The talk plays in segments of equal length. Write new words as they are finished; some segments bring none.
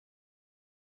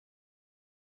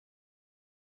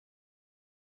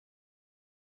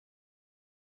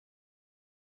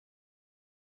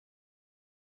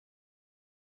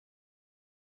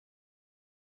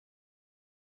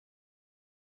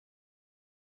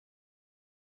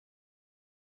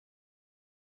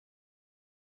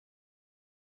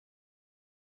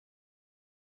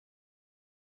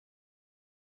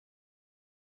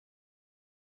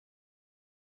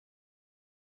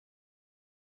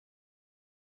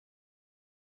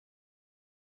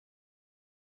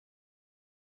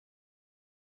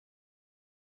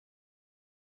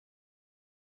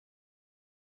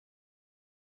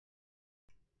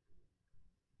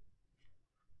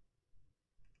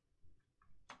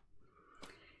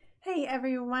Hey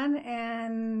everyone,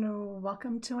 and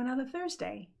welcome to another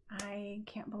Thursday. I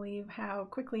can't believe how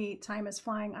quickly time is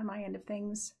flying on my end of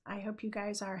things. I hope you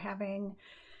guys are having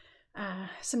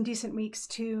some decent weeks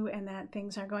too, and that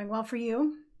things are going well for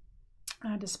you,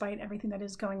 despite everything that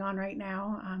is going on right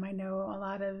now. I know a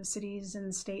lot of cities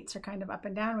and states are kind of up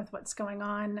and down with what's going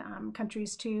on,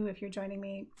 countries too, if you're joining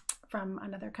me from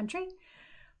another country.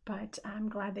 But I'm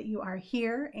glad that you are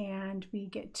here and we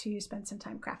get to spend some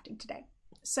time crafting today.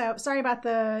 So sorry about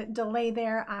the delay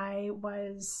there. I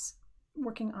was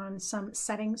working on some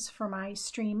settings for my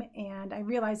stream and I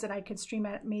realized that I could stream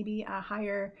at maybe a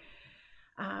higher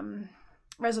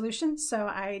resolution. So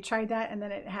I tried that and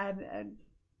then it had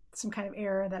some kind of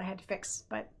error that I had to fix.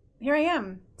 But here I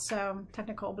am. So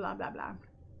technical blah, blah, blah.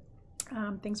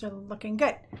 Things are looking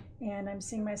good. And I'm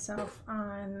seeing myself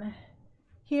on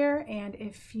here. And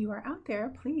if you are out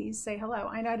there, please say hello.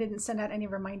 I know I didn't send out any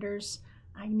reminders.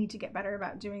 I need to get better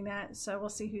about doing that, so we'll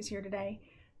see who's here today.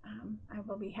 I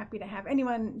will be happy to have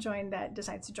anyone join that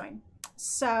decides to join.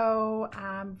 So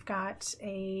I've got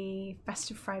a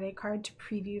Festive Friday card to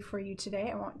preview for you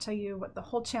today. I won't tell you what the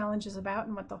whole challenge is about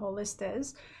and what the whole list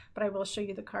is, but I will show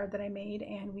you the card that I made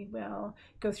and we will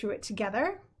go through it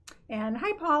together. And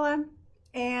hi Paula!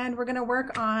 And we're going to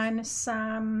work on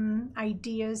some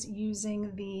ideas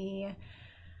using the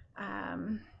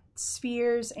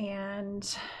spheres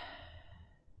and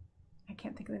I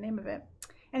can't think of the name of it.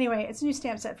 Anyway, it's a new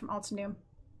stamp set from Altenew.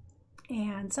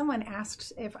 And someone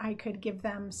asked if I could give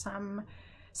them some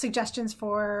suggestions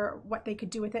for what they could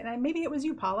do with it. And maybe it was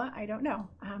you, Paula. I don't know.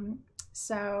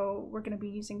 So we're going to be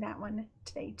using that one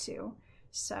today too.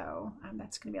 So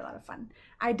that's going to be a lot of fun.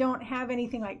 I don't have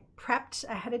anything like prepped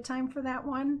ahead of time for that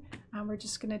one. We're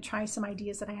just going to try some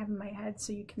ideas that I have in my head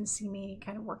so you can see me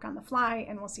kind of work on the fly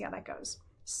and we'll see how that goes.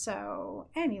 So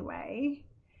anyway...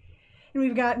 And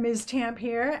we've got Ms. Tamp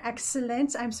here.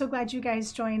 Excellent. I'm so glad you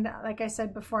guys joined. Like I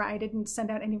said before, I didn't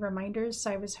send out any reminders, so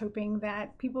I was hoping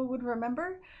that people would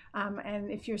remember.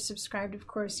 And if you're subscribed, of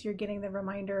course, you're getting the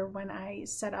reminder when I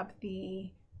set up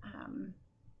the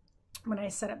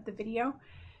video.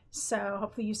 So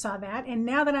hopefully you saw that. And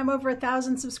now that I'm over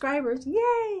 1,000 subscribers,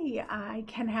 yay! I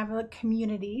can have a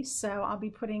community. So I'll be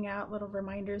putting out little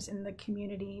reminders in the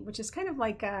community, which is kind of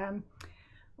like a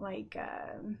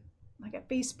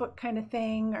Facebook kind of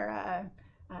thing or a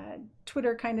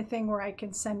Twitter kind of thing where I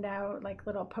can send out like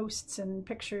little posts and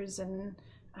pictures and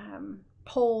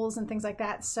polls and things like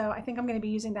that. So I think I'm going to be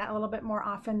using that a little bit more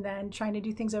often than trying to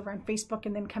do things over on Facebook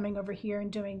and then coming over here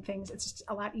and doing things. It's just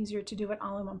a lot easier to do it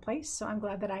all in one place. So I'm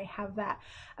glad that I have that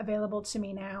available to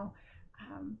me now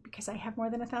because I have more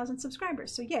than 1,000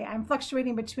 subscribers. So yay, I'm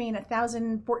fluctuating between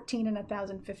 1,014 and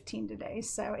 1,015 today.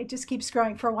 So it just keeps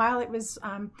growing. For a while it was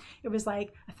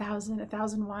like 1,000,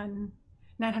 1,001,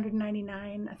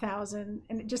 999, 1,000,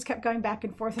 and it just kept going back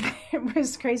and forth. And it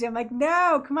was crazy. I'm like,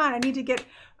 no, come on, I need to get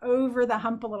over the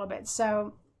hump a little bit.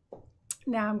 So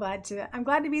now I'm glad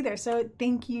to be there. So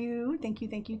thank you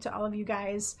to all of you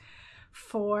guys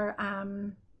for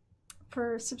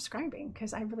subscribing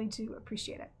because I really do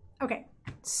appreciate it. Okay,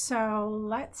 so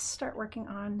let's start working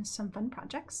on some fun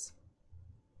projects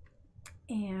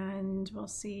and we'll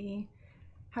see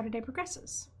how today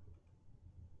progresses.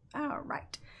 All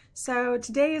right, so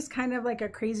today is kind of like a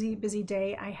crazy busy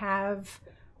day. I have,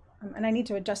 and I need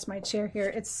to adjust my chair here.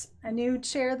 It's a new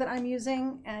chair that I'm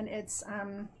using and it's,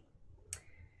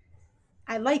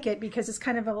 I like it because it's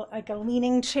kind of like a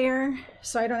leaning chair.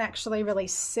 So I don't actually really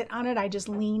sit on it, I just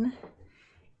lean.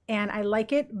 And I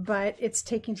like it, but it's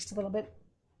taking just a little bit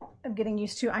of getting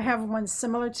used to. I have one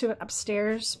similar to it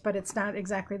upstairs, but it's not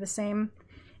exactly the same.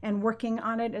 And working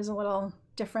on it is a little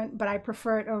different, but I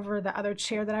prefer it over the other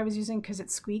chair that I was using because it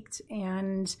squeaked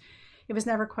and it was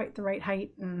never quite the right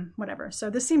height and whatever. So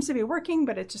this seems to be working,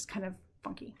 but it's just kind of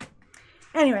funky.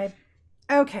 Anyway,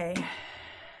 okay.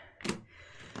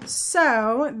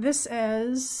 So this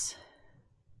is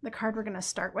the card we're going to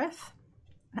start with.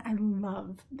 I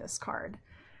love this card.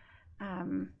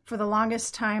 For the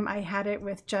longest time, I had it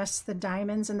with just the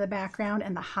diamonds in the background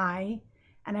and the high,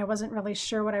 and I wasn't really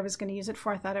sure what I was going to use it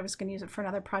for. I thought I was going to use it for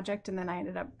another project, and then I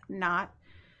ended up not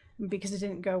because it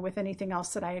didn't go with anything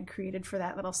else that I had created for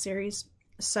that little series.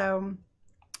 So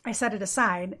I set it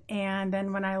aside, and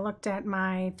then when I looked at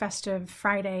my Festive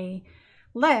Friday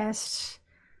list,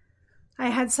 I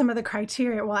had some of the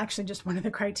criteria, well, actually just one of the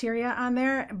criteria on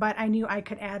there, but I knew I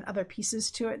could add other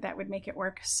pieces to it that would make it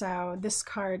work. So this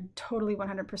card totally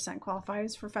 100%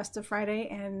 qualifies for Festive Friday,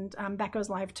 and that goes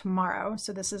live tomorrow.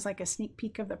 So this is like a sneak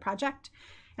peek of the project,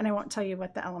 and I won't tell you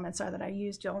what the elements are that I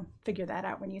used. You'll figure that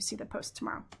out when you see the post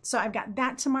tomorrow. So I've got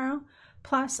that tomorrow,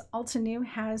 Plus, Altenew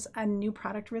has a new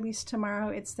product release tomorrow.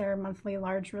 It's their monthly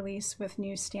large release with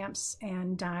new stamps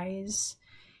and dies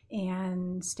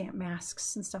and stamp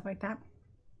masks and stuff like that,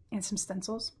 and some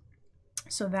stencils.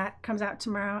 So that comes out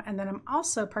tomorrow. And then I'm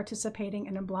also participating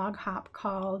in a blog hop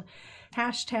called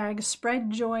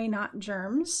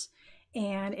 #SpreadJoyNotGerms.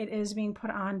 And it is being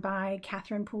put on by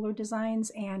Catherine Pooler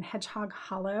Designs and Hedgehog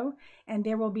Hollow. And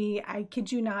there will be, I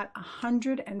kid you not,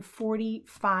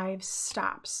 145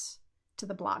 stops to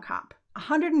the blog hop.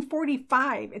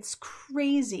 145. It's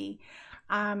crazy.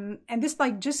 And this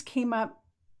like just came up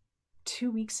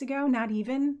 2 weeks ago, not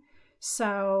even.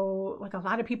 So like a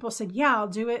lot of people said, yeah, I'll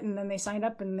do it. And then they signed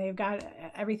up and they've got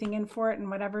everything in for it and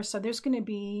whatever. So there's going to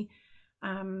be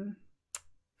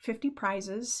 50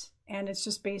 prizes, and it's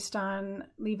just based on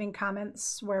leaving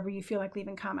comments wherever you feel like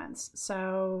leaving comments.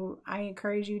 So I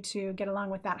encourage you to get along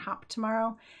with that hop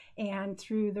tomorrow, and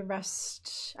through the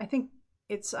rest, I think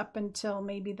it's up until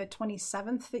maybe the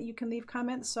 27th that you can leave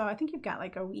comments. So I think you've got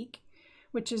like a week,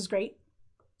 which is great.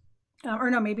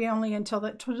 Or no, maybe only until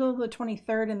the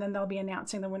 23rd, and then they'll be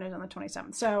announcing the winners on the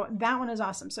 27th. So that one is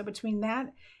awesome. So between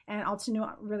that and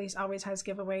Altenew release always has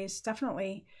giveaways,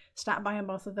 definitely stop by on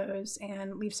both of those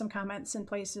and leave some comments in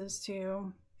places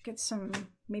to get some,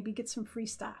 maybe get some free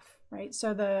stuff, right?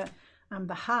 So the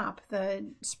hop, the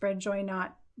Spread Joy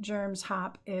Not Germs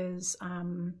hop is,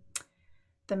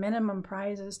 the minimum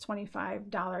prize is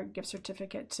 $25 gift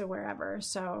certificate to wherever.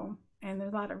 So, and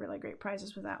there's a lot of really great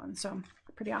prizes with that one. So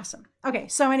pretty awesome. Okay,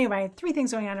 so anyway, 3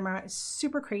 things going on tomorrow. It's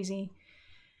super crazy.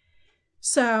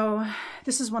 So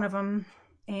this is one of them,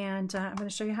 and I'm going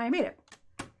to show you how I made it.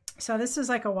 So this is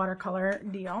like a watercolor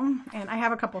deal, and I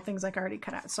have a couple things like already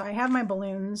cut out. So I have my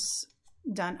balloons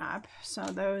done up. So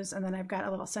those, and then I've got a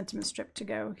little sentiment strip to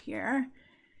go here.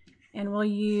 And we'll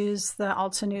use the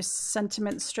Altenew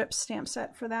sentiment strip stamp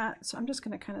set for that. So I'm just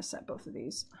going to kind of set both of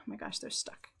these. Oh my gosh, they're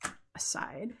stuck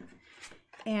aside.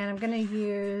 And I'm going to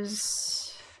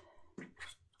use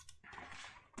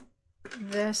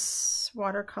this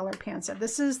watercolor pan set.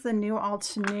 This is the new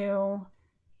Altenew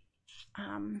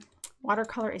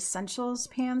Watercolor Essentials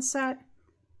pan set.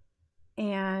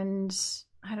 And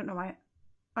I don't know why.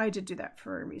 I did do that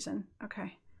for a reason.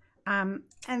 Okay. And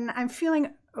I'm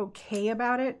feeling okay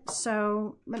about it.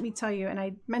 So let me tell you, and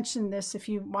I mentioned this if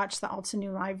you watched the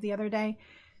Altenew live the other day.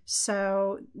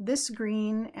 So this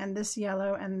green and this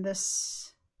yellow and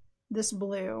this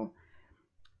blue,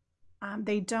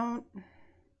 they're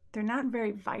not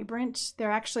very vibrant.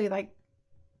 They're actually like,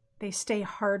 they stay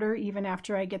harder even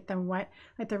after I get them wet.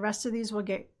 Like the rest of these will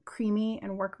get creamy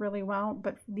and work really well,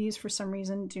 but these for some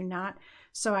reason do not.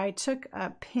 So I took a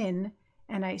pin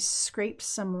and I scraped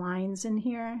some lines in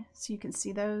here so you can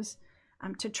see those,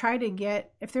 to try to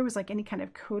get, if there was like any kind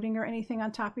of coating or anything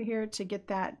on top of here, to get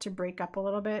that to break up a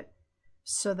little bit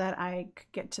so that I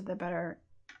could get to the better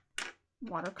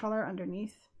watercolor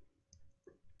underneath.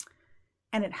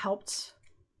 And it helped.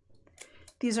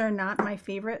 These are not my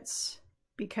favorites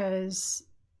because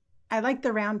I like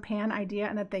the round pan idea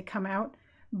and that they come out,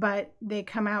 but they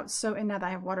come out so, and now that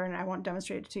I have water and I won't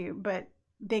demonstrate it to you, but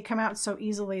they come out so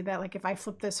easily that like if I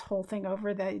flip this whole thing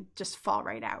over, they just fall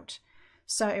right out.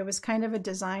 So it was kind of a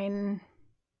design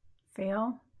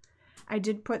fail. I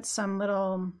did put some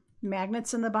little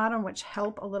magnets in the bottom, which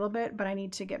help a little bit, but I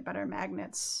need to get better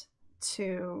magnets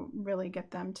to really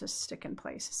get them to stick in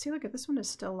place. See, look at this one is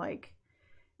still like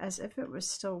as if it was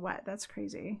still wet. That's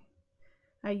crazy.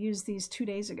 I used these 2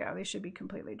 days ago. They should be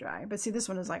completely dry. But see, this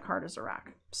one is like hard as a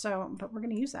rock. So, but we're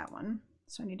going to use that one.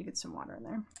 So I need to get some water in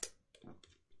there.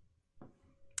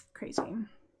 Crazy.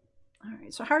 All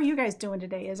right. So how are you guys doing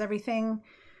today? Is everything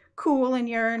cool in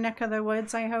your neck of the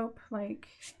woods, I hope? Like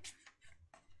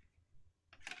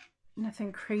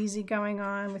nothing crazy going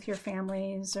on with your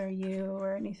families or you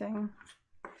or anything?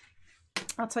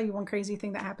 I'll tell you one crazy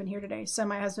thing that happened here today. So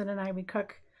my husband and I, we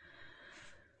cook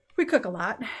a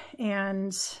lot,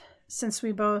 and since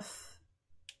we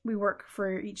work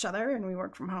for each other and we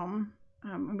work from home,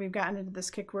 and we've gotten into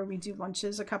this kick where we do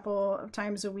lunches a couple of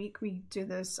times a week. We do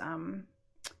this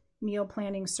meal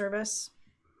planning service,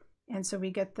 and so we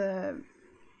get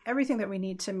everything that we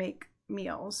need to make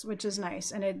meals, which is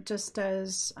nice, and it just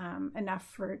does enough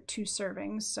for 2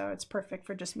 servings, so it's perfect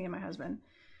for just me and my husband.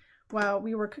 Well,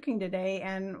 we were cooking today,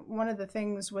 and one of the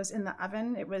things was in the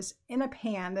oven. It was in a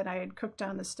pan that I had cooked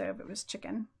on the stove. It was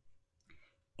chicken.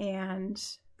 And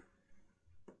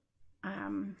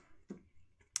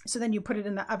so then you put it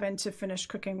in the oven to finish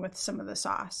cooking with some of the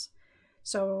sauce.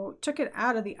 So took it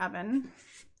out of the oven.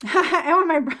 And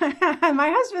when my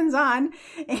husband's on,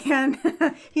 and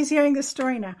he's hearing this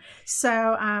story now.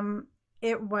 So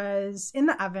it was in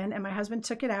the oven, and my husband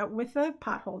took it out with a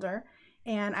pot holder,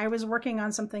 and I was working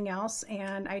on something else,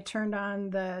 and I turned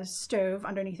on the stove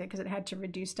underneath it because it had to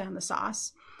reduce down the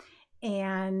sauce,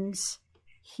 and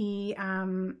he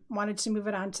wanted to move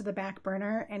it onto the back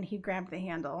burner, and he grabbed the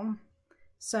handle.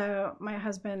 So my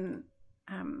husband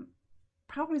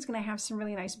probably is going to have some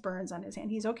really nice burns on his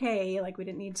hand. He's okay. Like, we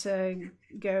didn't need to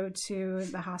go to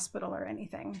the hospital or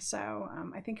anything. So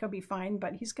I think he'll be fine,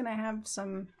 but he's going to have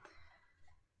some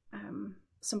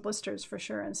blisters for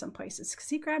sure in some places because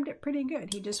he grabbed it pretty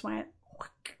good. He just went,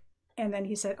 and then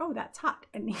he said, "Oh, that's hot."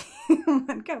 And he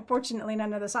let go. Fortunately,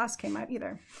 none of the sauce came out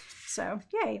either. So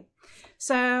yay.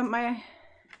 So my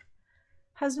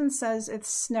husband says it's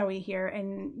snowy here,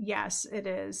 and yes, it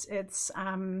is. It's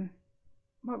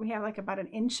what we have, like about an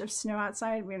inch of snow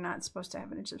outside. We're not supposed to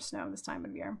have an inch of snow this time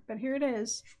of year, but here it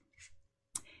is.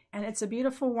 And it's a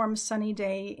beautiful, warm, sunny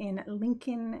day in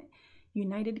Lincoln,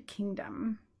 United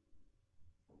Kingdom.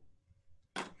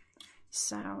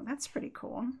 So that's pretty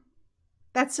cool.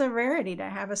 That's a rarity to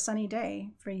have a sunny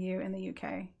day for you in the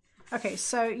UK. Okay,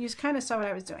 so you kind of saw what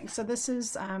I was doing. So this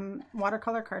is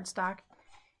watercolor cardstock,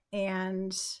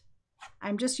 and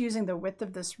I'm just using the width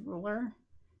of this ruler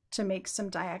to make some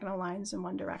diagonal lines in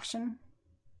one direction.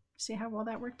 See how well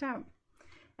that worked out?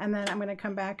 And then I'm going to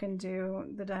come back and do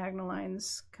the diagonal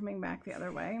lines coming back the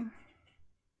other way.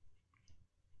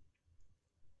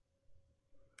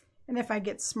 And if I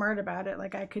get smart about it,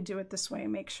 like I could do it this way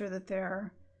and make sure that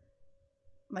they're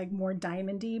like more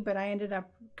diamondy, but I ended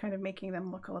up kind of making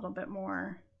them look a little bit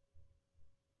more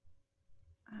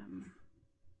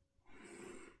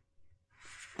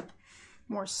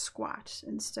more squat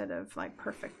instead of like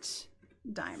perfect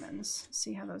diamonds.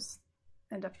 See how those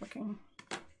end up looking.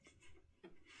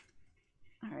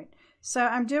 All right, so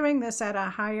I'm doing this at a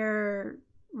higher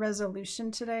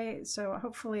resolution today, so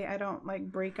hopefully I don't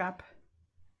like break up.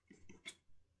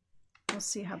 We'll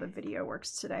see how the video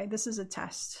works today. This is a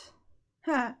test.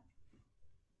 An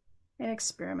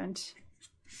experiment.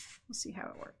 We'll see how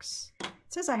it works. It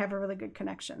says I have a really good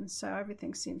connection, so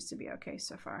everything seems to be okay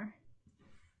so far.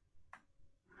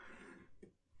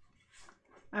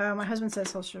 Oh, my husband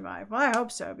says he'll survive. Well, I hope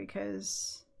so,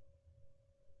 because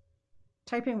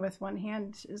typing with one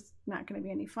hand is not going to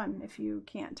be any fun if you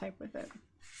can't type with it.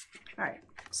 All right,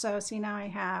 so see, now I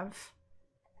have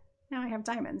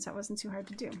diamonds. That wasn't too hard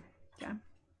to do. Yeah.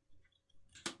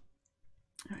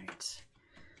 All right.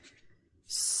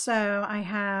 So I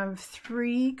have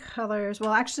 3 colors,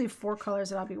 well, actually 4 colors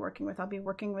that I'll be working with. I'll be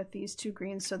working with these 2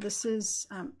 greens. So this is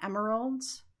Emerald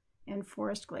and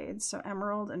Forest Glades. So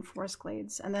Emerald and Forest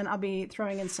Glades. And then I'll be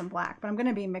throwing in some black, but I'm going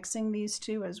to be mixing these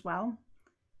 2 as well.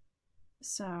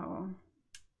 So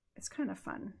it's kind of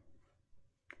fun.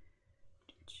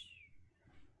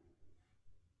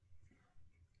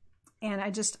 And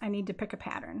I need to pick a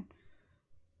pattern.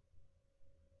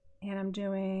 And I'm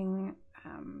doing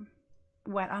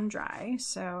wet on dry,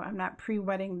 so I'm not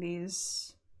pre-wetting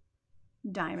these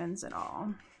diamonds at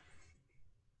all.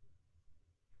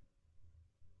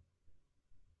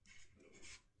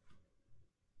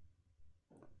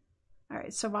 All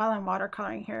right, so while I'm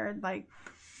watercoloring here, like,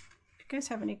 if you guys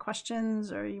have any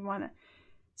questions or you want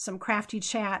some crafty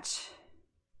chat,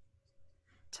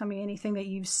 tell me anything that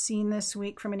you've seen this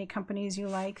week from any companies you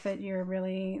like that you're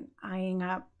really eyeing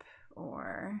up,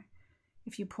 or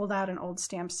if you pulled out an old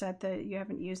stamp set that you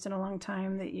haven't used in a long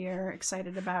time that you're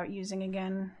excited about using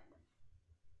again.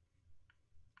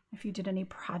 If you did any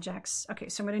projects. Okay,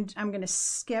 so I'm gonna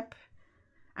skip.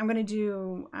 I'm gonna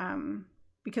do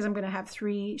because I'm gonna have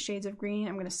 3 shades of green.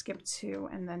 I'm gonna skip 2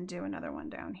 and then do another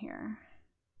one down here.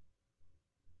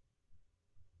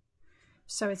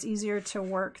 So it's easier to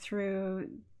work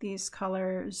through these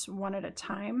colors one at a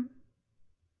time.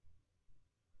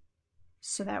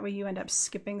 So that way you end up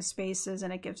skipping spaces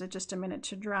and it gives it just a minute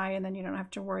to dry, and then you don't have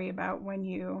to worry about when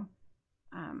you're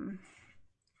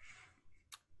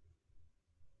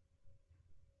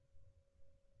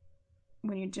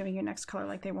doing your next color,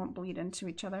 like they won't bleed into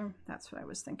each other. That's what I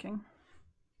was thinking.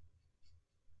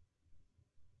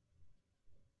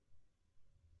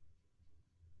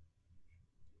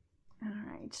 All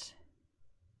right.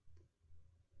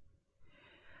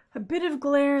 A bit of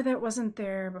glare that wasn't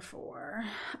there before.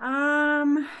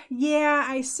 Yeah,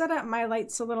 I set up my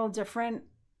lights a little different.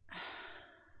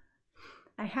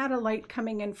 I had a light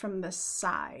coming in from the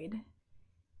side,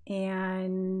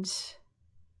 and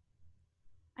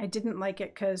I didn't like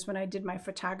it because when I did my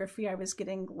photography, I was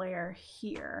getting glare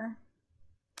here.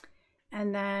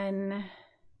 And then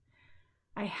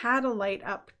I had a light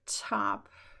up top,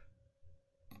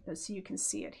 so you can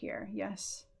see it here,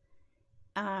 yes.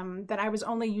 that I was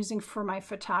only using for my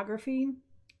photography,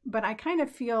 but I kind of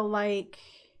feel like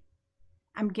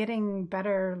I'm getting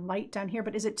better light down here.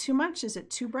 But is it too much? Is it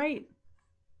too bright?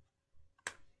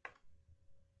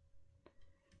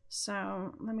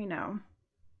 So let me know.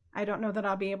 I don't know that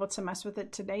I'll be able to mess with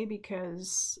it today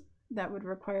because that would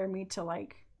require me to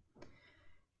like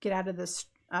get out of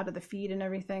the feed and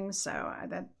everything. So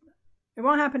that it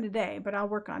won't happen today, but I'll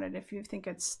work on it if you think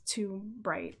it's too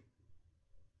bright.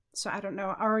 So I don't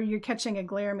know, or you're catching a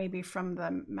glare maybe from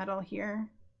the metal here.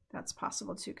 That's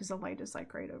possible too, because the light is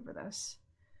like right over this.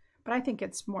 But I think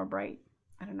it's more bright.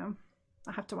 I don't know.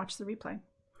 I'll have to watch the replay.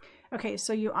 Okay,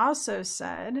 so you also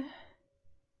said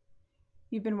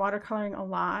you've been watercoloring a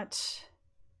lot.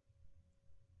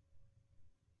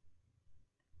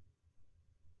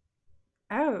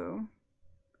 Oh,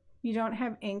 you don't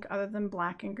have ink other than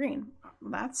black and green.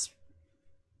 That's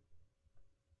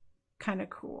kind of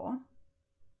cool.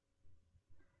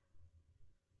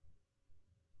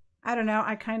 I don't know,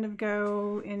 I kind of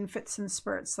go in fits and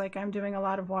spurts. Like I'm doing a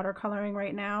lot of watercoloring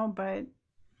right now, but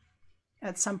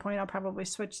at some point I'll probably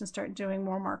switch and start doing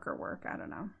more marker work. I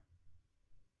don't know.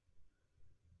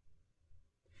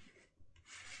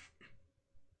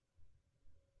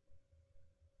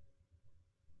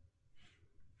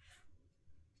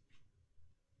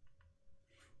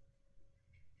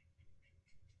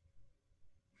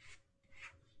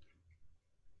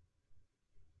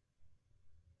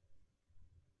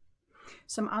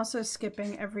 So I'm also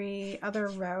skipping every other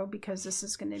row because this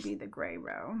is going to be the gray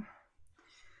row.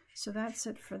 So that's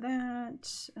it for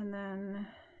that. And then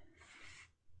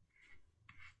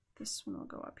this one will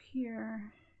go up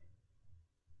here.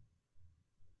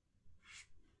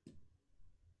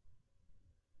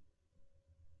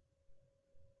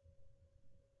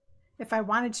 If I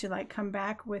wanted to like come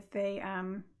back with a,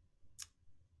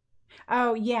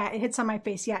 oh yeah, it hits on my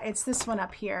face. Yeah, it's this one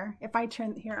up here. If I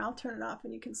turn here, I'll turn it off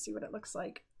and you can see what it looks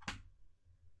like.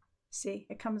 See,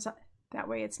 it comes up that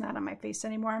way. It's not on my face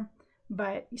anymore,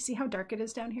 but you see how dark it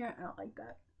is down here? I don't like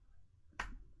that.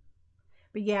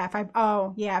 But yeah,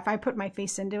 if I put my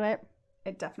face into it,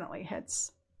 it definitely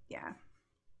hits. Yeah.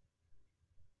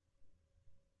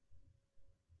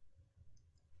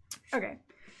 Okay.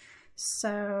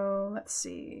 So let's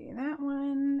see, that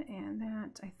one and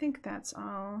that. I think that's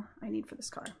all I need for this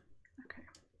color. Okay.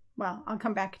 Well, I'll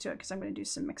come back to it because I'm going to do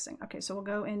some mixing. Okay, so we'll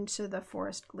go into the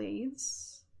Forest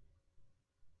Glades.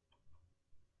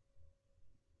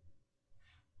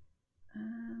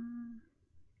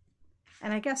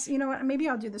 And I guess, you know what, maybe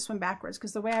I'll do this one backwards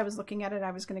because the way I was looking at it,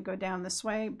 I was going to go down this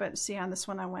way, but see on this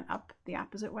one, I went up the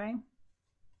opposite way.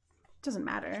 It doesn't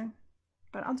matter,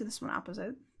 but I'll do this one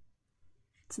opposite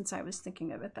since I was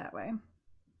thinking of it that way.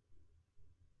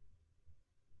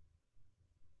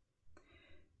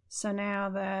 So now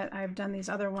that I've done these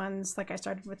other ones, like I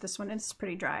started with this one, it's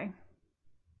pretty dry.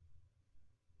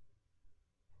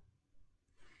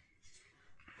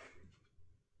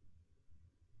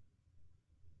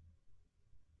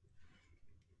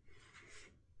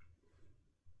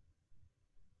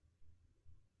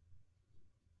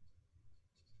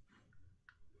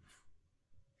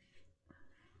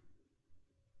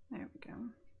 There we go.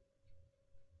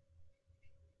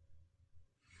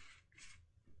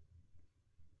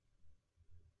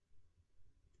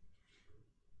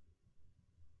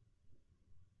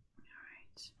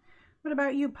 What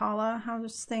about you, Paula?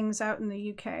 How's things out in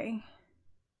the UK?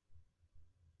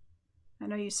 I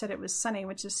know you said it was sunny,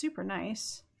 which is super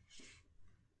nice.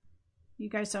 You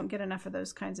guys don't get enough of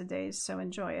those kinds of days, so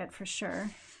enjoy it for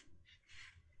sure.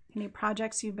 Any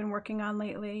projects you've been working on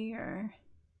lately, or?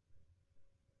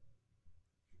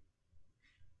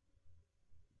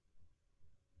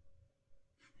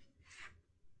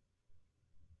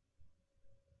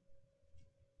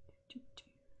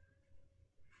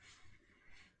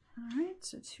 All right,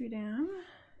 so 2 down.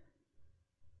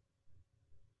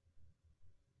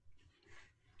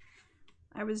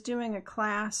 I was doing a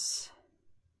class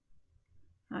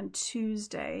on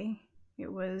Tuesday.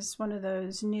 It was one of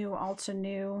those new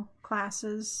Altenew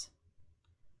classes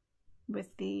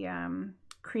with the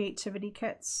creativity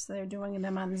kits. They're doing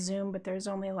them on Zoom, but there's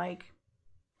only like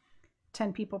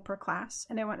 10 people per class,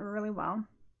 and it went really well.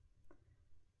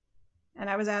 And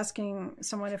I was asking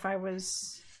someone if I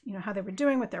was, you know, how they were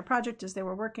doing with their project as they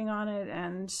were working on it,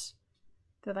 and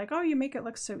they're like, oh, you make it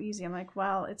look so easy. I'm like,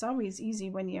 well, it's always easy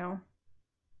when you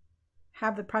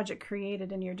have the project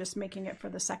created and you're just making it for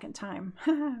the second time,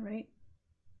 right?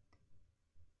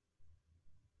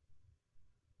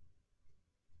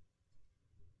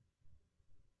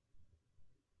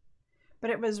 But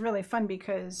it was really fun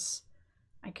because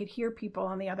I could hear people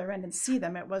on the other end and see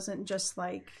them. It wasn't just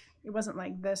like it wasn't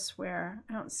like this where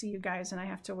I don't see you guys and I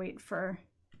have to wait for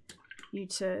you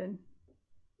to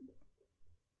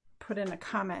put in a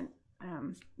comment.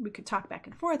 We could talk back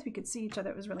and forth. We could see each other.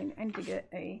 It was really, I need to get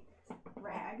a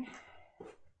rag.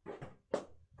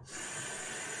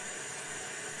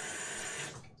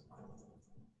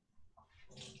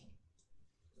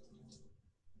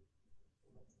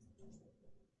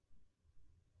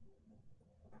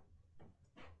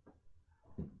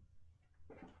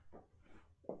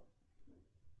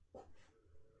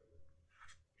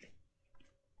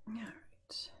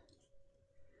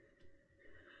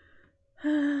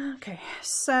 Okay,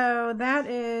 so that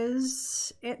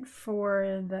is it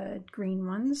for the green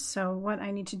ones. So what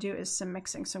I need to do is some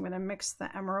mixing. So I'm going to mix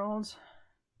the emerald.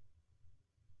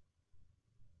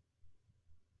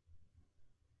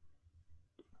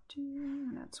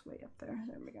 That's way up there.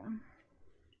 There we go.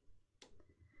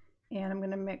 And I'm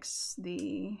going to mix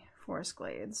the forest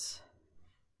glades.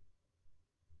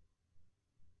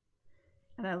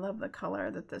 And I love the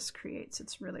color that this creates.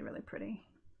 It's really, really pretty.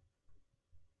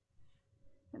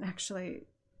 And actually,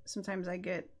 sometimes I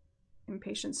get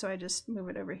impatient, so I just move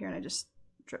it over here and I just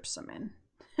drip some in.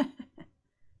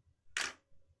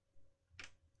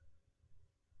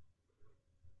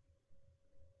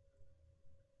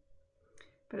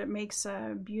 But it makes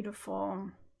a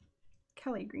beautiful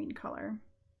Kelly green color.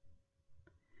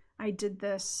 I did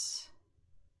this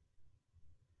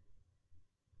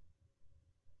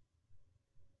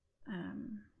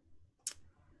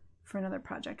for another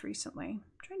project recently. I'm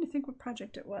trying to think what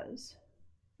project it was.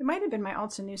 It might have been my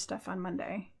Altenew stuff on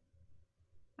Monday.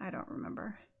 I don't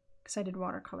remember, because I did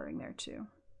watercoloring there too.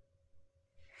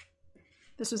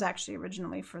 This was actually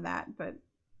originally for that, but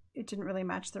it didn't really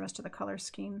match the rest of the color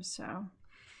scheme, so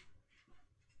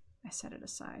I set it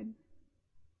aside.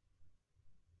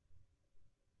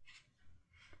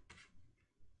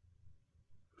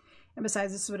 And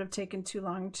besides, this would have taken too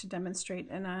long to demonstrate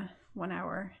in a 1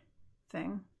 hour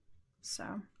thing.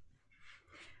 So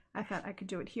I thought I could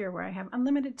do it here where I have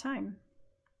unlimited time.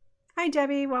 Hi,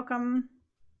 Debbie, welcome.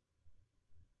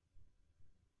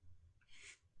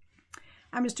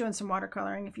 I'm just doing some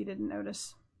watercoloring if you didn't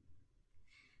notice.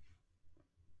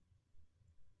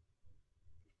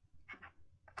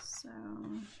 So,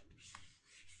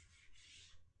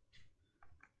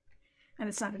 and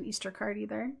it's not an Easter card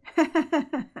either.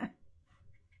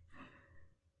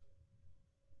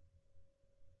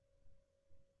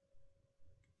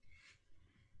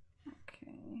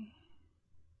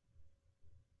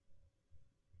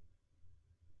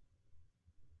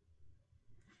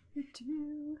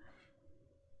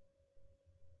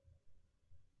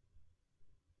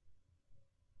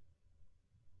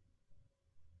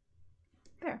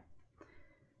 There.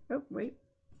 Oh, wait,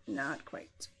 not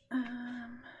quite.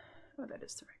 Oh, that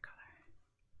is the right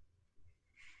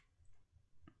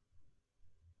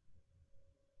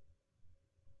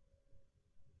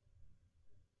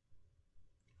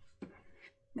color.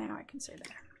 Now I can say that.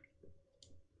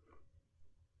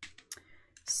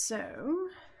 So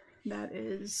that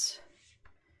is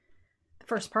the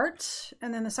first part,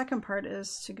 and then the second part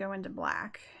is to go into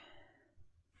black.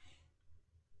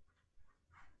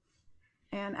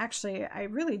 And actually, I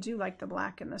really do like the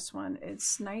black in this one.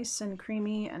 It's nice and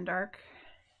creamy and dark.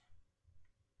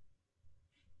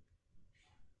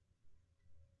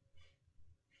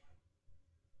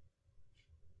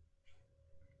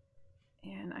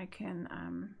 And I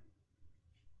can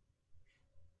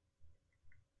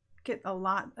get a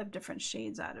lot of different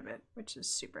shades out of it, which is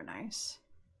super nice.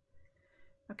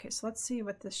 Okay, so let's see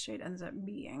what this shade ends up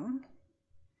being.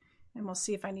 And we'll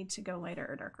see if I need to go lighter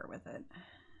or darker with it.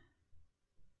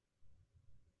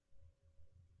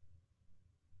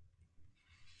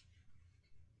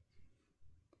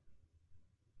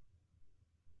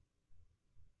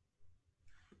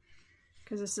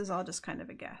 Because this is all just kind of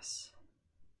a guess.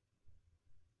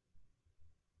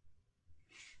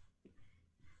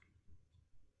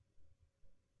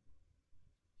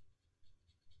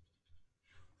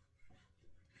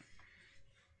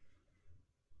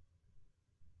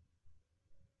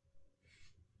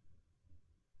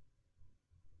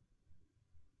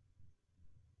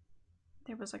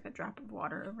 There was like a drop of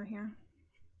water over here.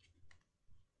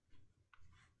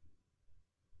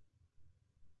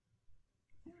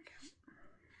 There we go.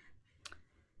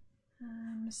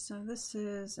 So this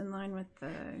is in line with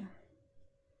the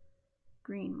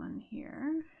green one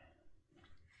here.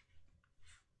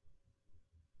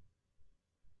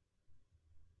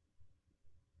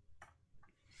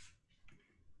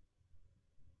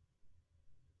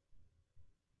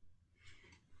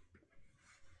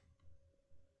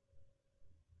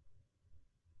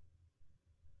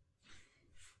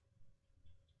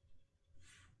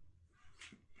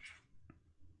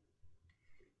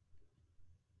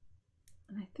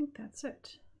 think that's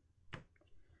it.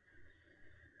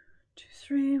 2,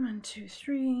 3, 1, 2,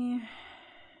 3,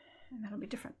 and that'll be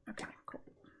different. Okay, cool.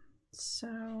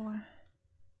 So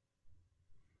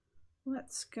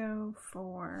let's go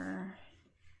for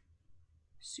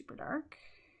super dark.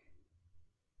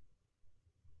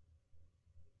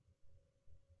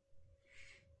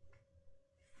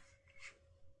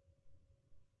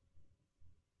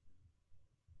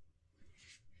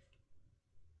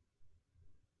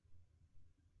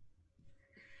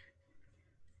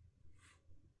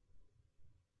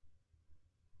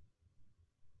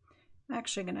 I'm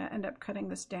actually going to end up cutting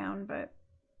this down, but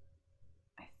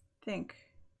I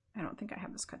don't think I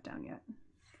have this cut down yet.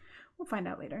 We'll find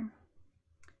out later.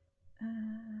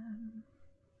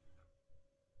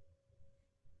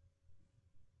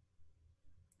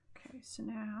 Okay, so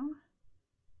now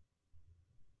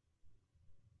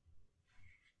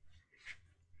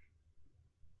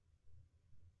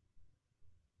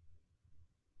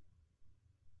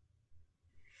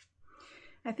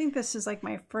I think this is like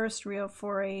my first real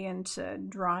foray into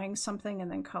drawing something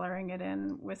and then coloring it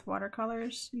in with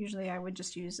watercolors. Usually I would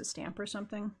just use a stamp or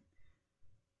something,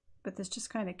 but this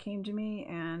just kind of came to me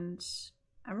and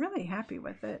I'm really happy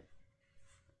with it.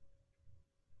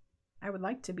 I would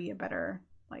like to be a better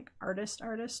like artist,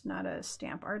 not a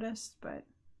stamp artist, but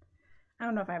I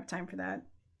don't know if I have time for that.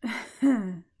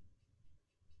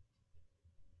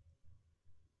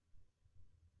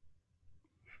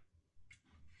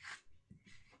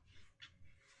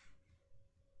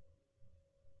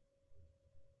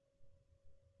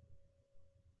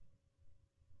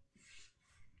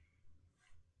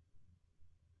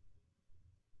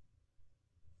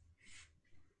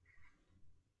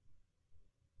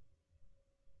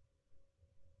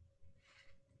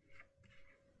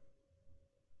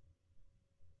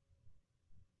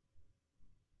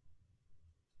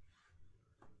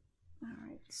 All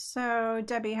right, so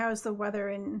Debbie, how's the weather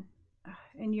in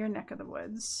your neck of the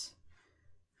woods?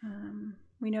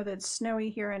 We know that it's snowy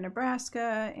here in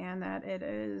Nebraska and that it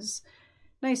is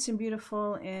nice and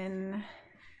beautiful in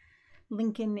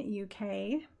Lincoln,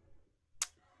 UK.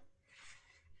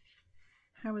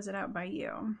 How is it out by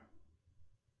you?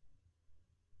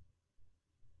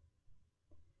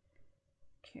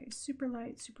 Okay, super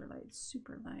light, super light,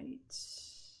 super light,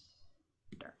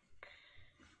 dark.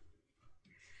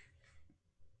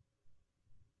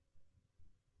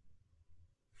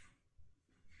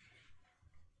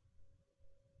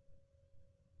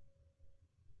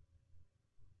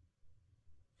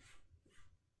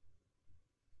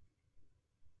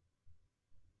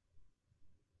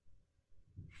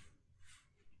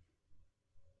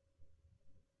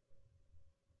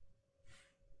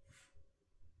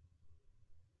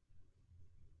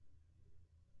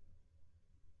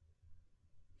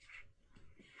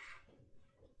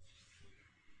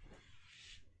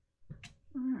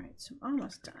 All right, so I'm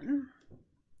almost done.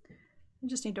 I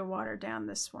just need to water down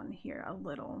this one here a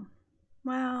little.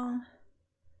 Well,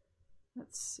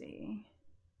 let's see.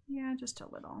 Yeah, just a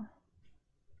little.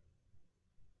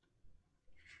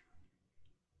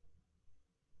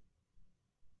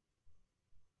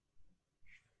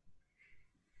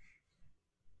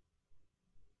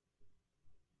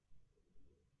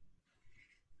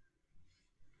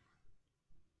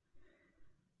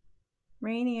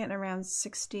 Rainy at around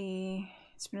 60.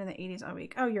 It's been in the 80s all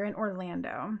week. Oh, you're in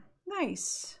Orlando.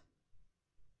 Nice.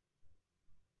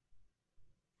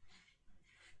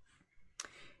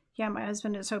 Yeah, my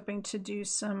husband is hoping to do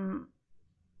some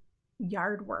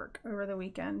yard work over the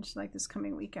weekend, like this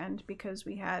coming weekend, because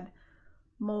we had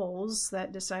moles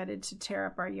that decided to tear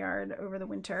up our yard over the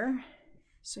winter.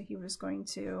 So he was going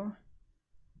to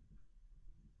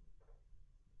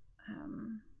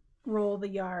roll the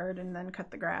yard and then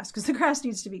cut the grass, because the grass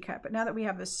needs to be cut. But now that we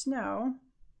have the snow,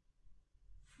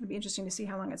 it'll be interesting to see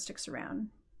how long it sticks around.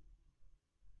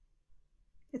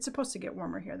 It's supposed to get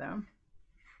warmer here though.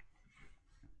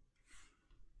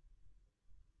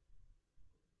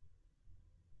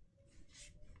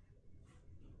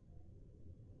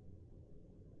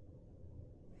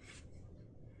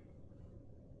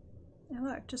 And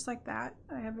look, just like that,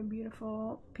 I have a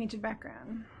beautiful painted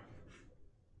background.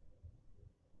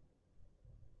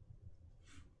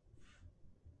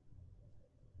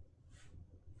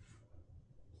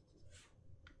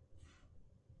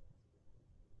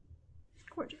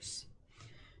 Gorgeous.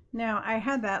 Now I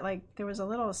had that, like, there was a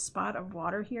little spot of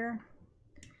water here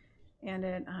and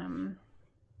it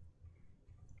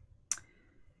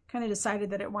kind of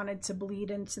decided that it wanted to bleed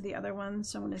into the other one.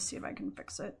 So I'm going to see if I can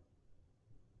fix it.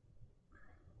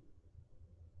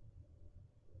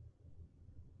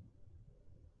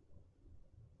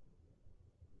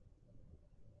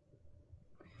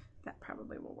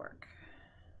 probably will work.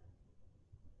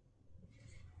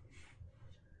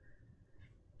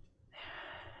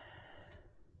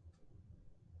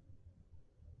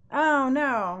 Oh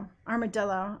no,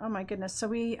 armadillo. Oh my goodness. So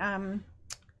we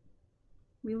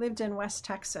lived in West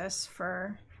Texas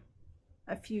for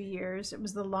a few years. It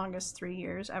was the longest 3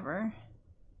 years ever.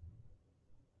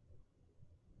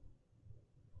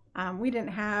 We didn't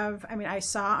have, I mean, I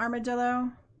saw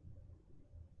armadillo,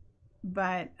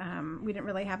 but we didn't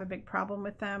really have a big problem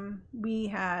with them. We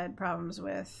had problems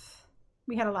with,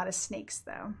 we had a lot of snakes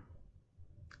though.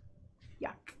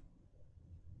 Yuck.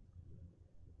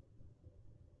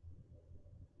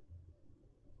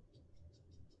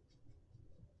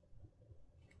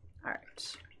 All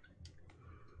right.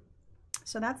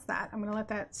 So that's that. I'm going to let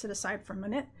that sit aside for a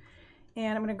minute.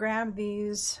 And I'm going to grab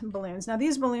these balloons. Now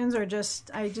these balloons are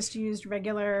just, I just used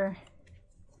regular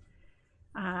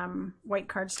white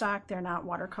cardstock. They're not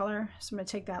watercolor. So I'm going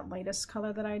to take that lightest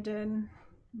color that I did,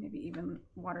 maybe even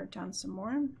water it down some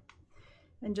more,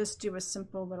 and just do a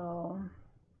simple little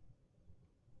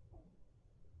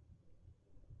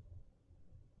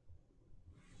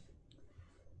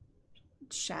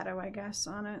shadow, I guess,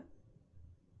 on it.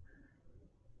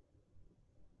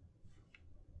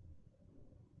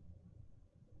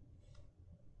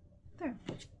 There.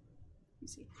 You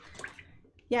see.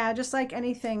 Yeah, just like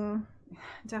anything,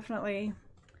 definitely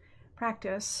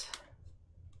practice.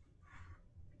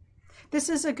 This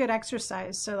is a good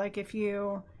exercise. So like if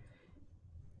you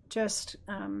just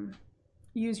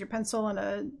use your pencil and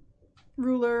a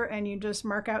ruler and you just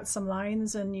mark out some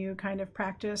lines and you kind of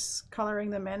practice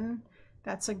coloring them in,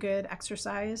 that's a good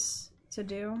exercise to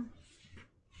do.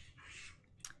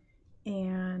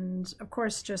 And of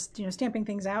course, just, you know, stamping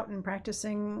things out and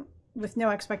practicing with no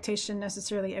expectation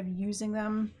necessarily of using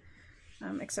them,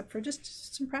 except for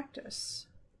just some practice.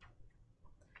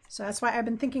 So that's why I've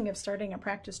been thinking of starting a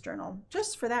practice journal,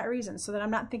 just for that reason, so that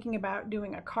I'm not thinking about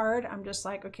doing a card. I'm just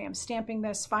like, okay, I'm stamping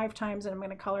this 5 times and I'm going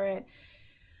to color it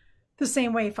the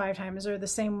same way 5 times, or the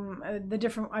same, a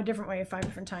different way 5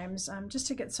 different times, just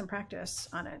to get some practice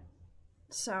on it.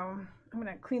 So I'm going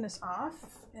to clean this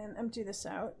off and empty this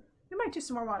out. We might do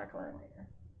some more watercolor later.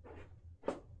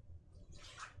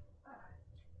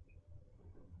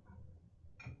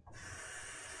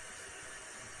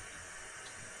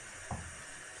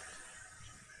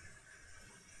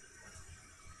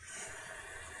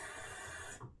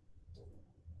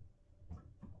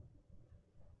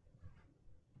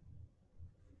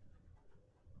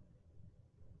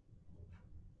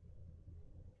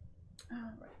 All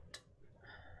right,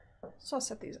 so I'll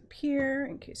set these up here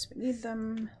in case we need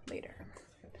them later.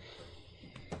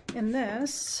 In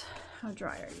this, how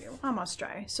dry are you? Almost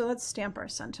dry. So let's stamp our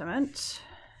sentiment.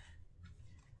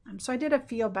 So I did a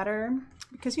feel better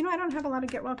because, you know, I don't have a lot of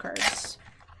get well cards.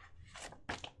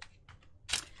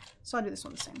 So I'll do this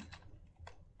one the same.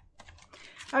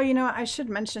 Oh, you know, I should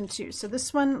mention too. So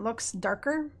this one looks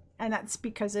darker, and that's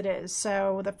because it is.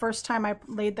 So the first time I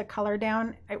laid the color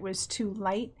down, it was too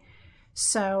light.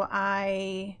 So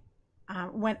I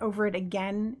went over it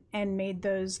again and made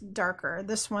those darker.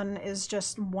 This one is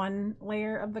just one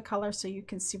layer of the color, so you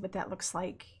can see what that looks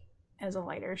like as a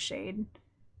lighter shade.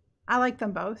 I like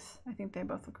them both. I think they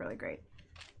both look really great.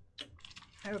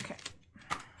 Okay.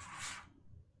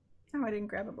 Oh, I didn't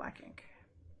grab a black ink.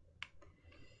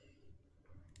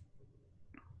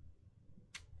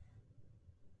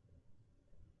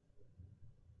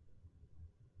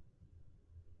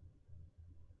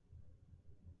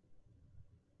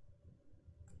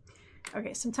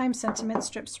 Okay, sometimes sentiment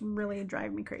strips really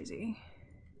drive me crazy.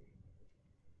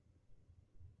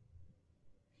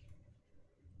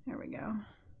 There we go.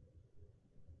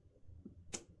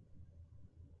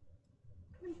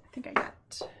 I think I got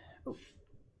it. Oh.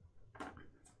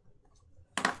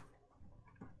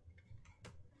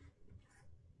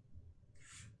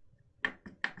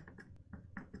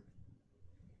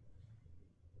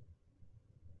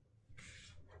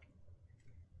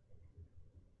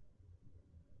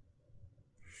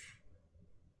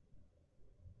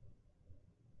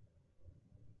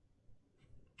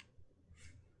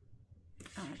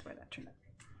 I like the way that turned out.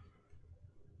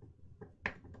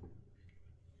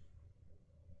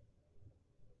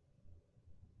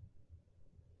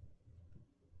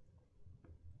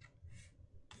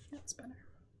 That's better.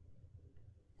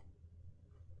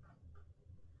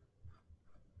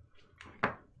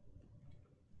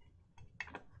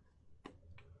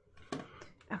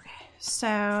 Okay,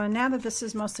 so now that this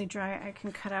is mostly dry, I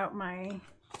can cut out my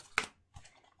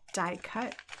die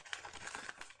cut.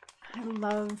 I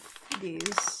love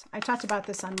these. I talked about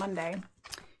this on Monday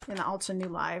in the Altenew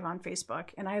Live on Facebook,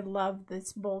 and I love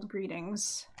this bold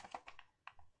greetings.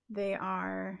 They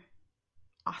are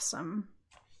awesome.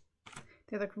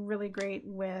 They look really great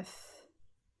with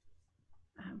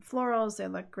florals. They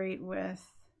look great with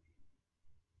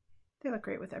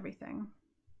everything.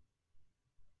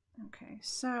 Okay,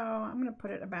 so I'm going to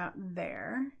put it about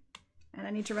there. And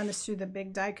I need to run this through the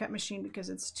big die cut machine because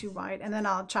it's too wide. And then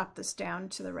I'll chop this down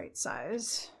to the right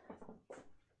size.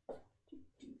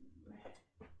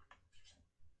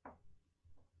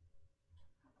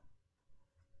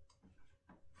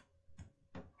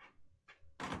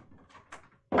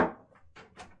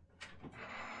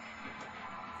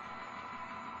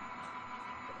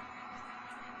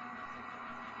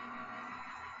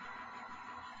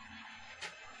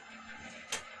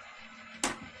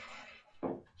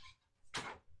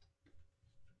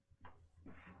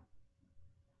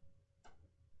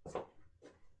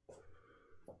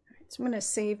 So I'm going to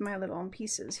save my little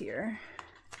pieces here.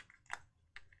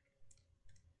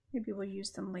 Maybe we'll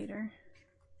use them later.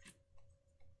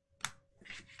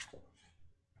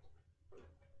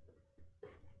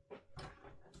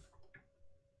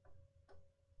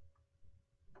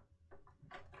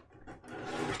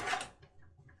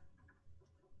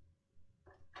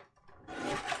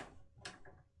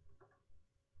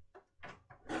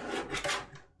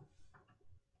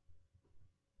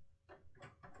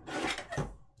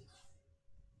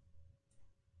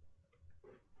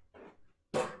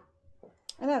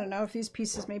 And I don't know if these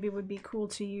pieces maybe would be cool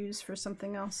to use for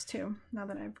something else too, now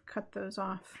that I've cut those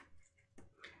off.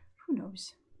 Who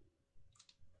knows?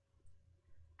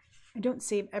 I don't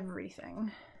save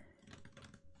everything.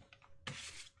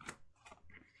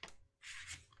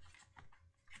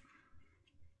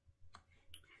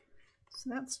 So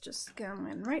that's just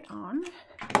going right on.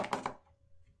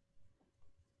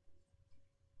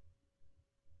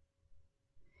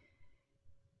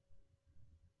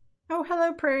 Oh,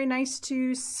 hello, Prairie. Nice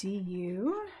to see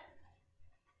you.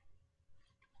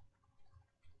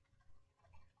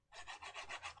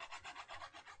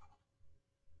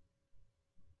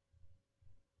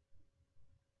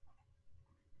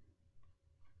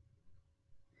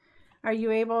 Are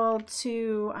you able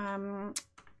to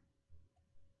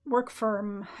work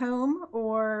from home,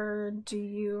 or do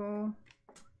you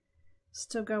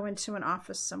still go into an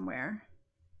office somewhere?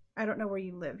 I don't know where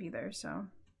you live either, so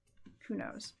who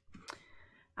knows?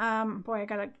 Boy, I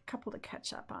got a couple to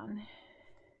catch up on.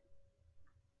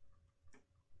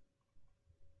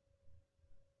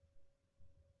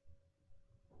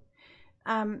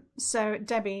 So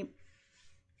Debbie,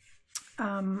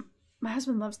 my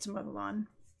husband loves to mow the lawn.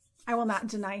 I will not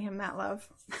deny him that love.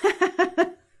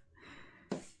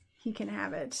 He can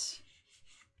have it.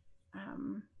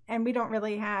 And we don't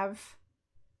really have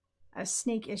a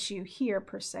snake issue here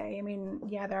per se. I mean,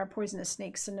 yeah, there are poisonous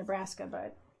snakes in Nebraska,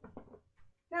 but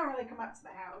they don't really come up to the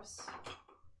house.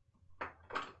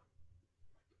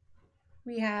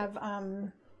 We have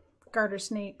garter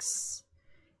snakes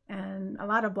and a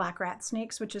lot of black rat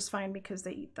snakes, which is fine because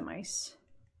they eat the mice.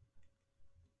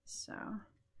 So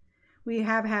we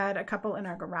have had a couple in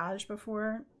our garage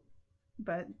before,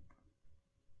 but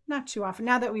not too often.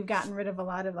 Now that we've gotten rid of a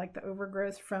lot of like the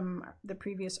overgrowth from the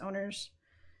previous owners,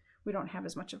 we don't have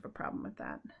as much of a problem with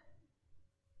that.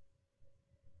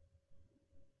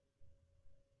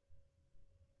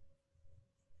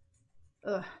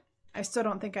 Ugh, I still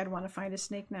don't think I'd want to find a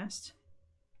snake nest.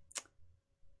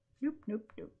 Nope,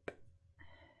 nope, nope.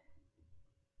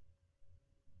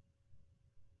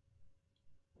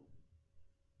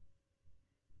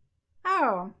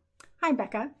 Oh, hi,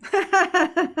 Becca.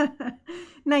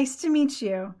 Nice to meet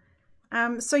you.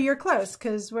 So you're close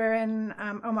because we're in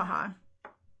Omaha.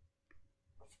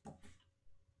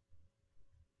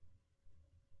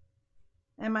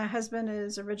 And my husband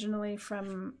is originally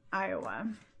from Iowa,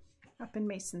 up in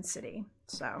Mason City.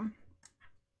 So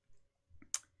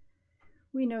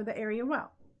we know the area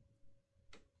well.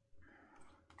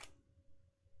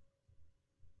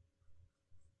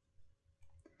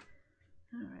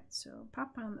 All right, so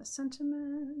pop on the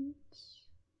sentiment.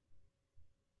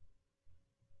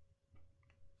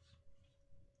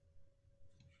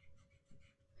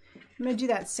 I'm going to do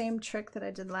that same trick that I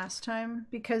did last time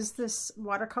because this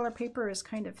watercolor paper is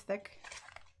kind of thick.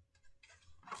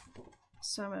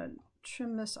 So I'm going to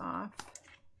trim this off.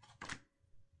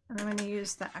 And I'm going to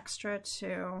use the extra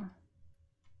to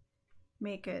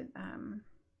make it,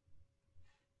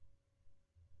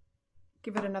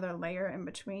 give it another layer in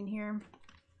between here.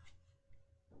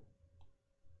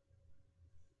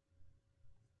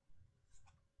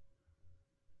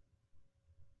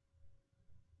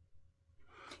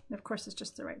 And of course, it's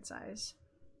just the right size.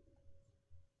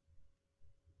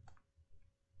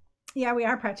 Yeah, we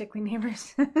are practically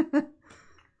neighbors.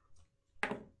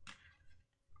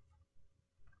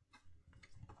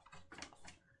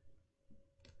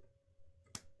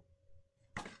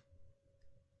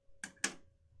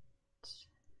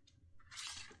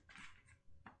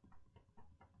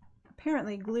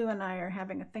 Apparently glue and I are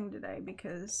having a thing today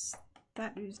because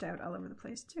that oozed out all over the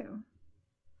place too.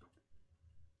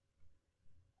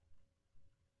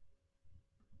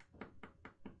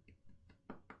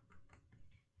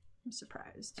 I'm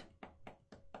surprised.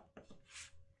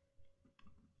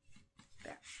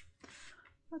 There.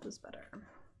 That was better.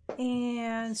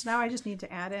 And so now I just need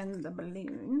to add in the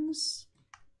balloons.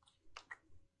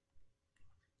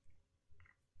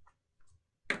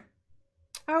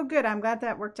 Oh, good. I'm glad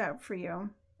that worked out for you.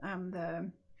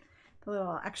 The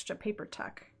little extra paper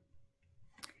tuck.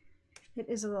 It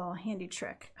is a little handy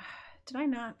trick. Did I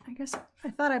not? I guess I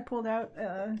thought I pulled out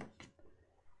a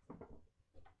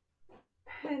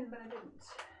pen, but I didn't.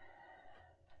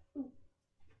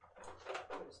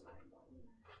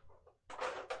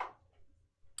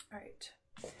 All right.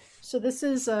 So this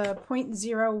is a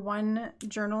 0.01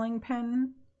 journaling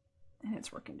pen, and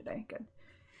it's working today. Good.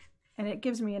 And it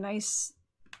gives me a nice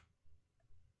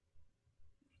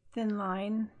thin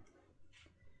line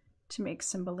to make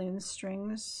some balloon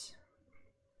strings.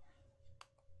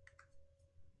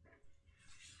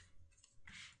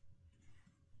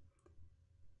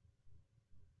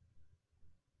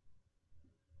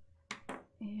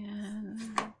 And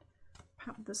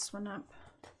pop this one up.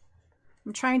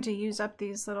 I'm trying to use up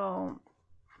these little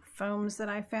foams that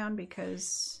I found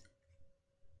because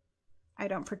I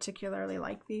don't particularly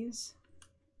like these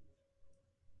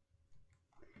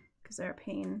because they're a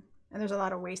pain and there's a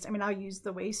lot of waste. I mean, I'll use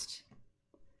the waste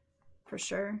for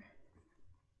sure,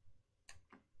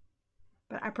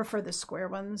 but I prefer the square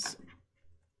ones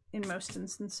in most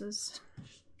instances.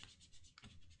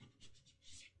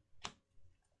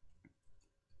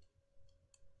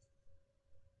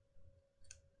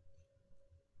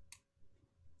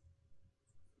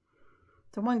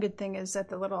 The one good thing is that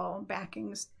the little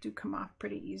backings do come off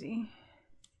pretty easy.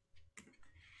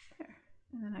 There.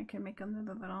 And then I can make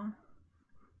another little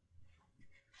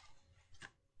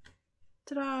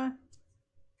ta-da. All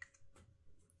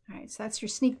right, so that's your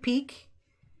sneak peek.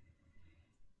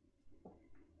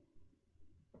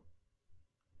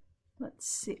 Let's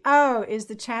see. Oh, is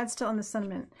the Chad still in the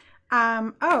sentiment?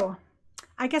 Oh,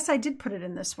 I guess I did put it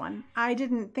in this one. I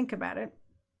didn't think about it.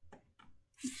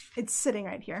 It's sitting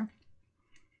right here.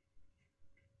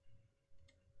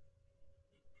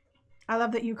 I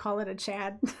love that you call it a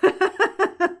Chad.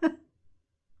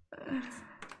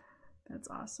 That's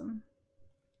awesome.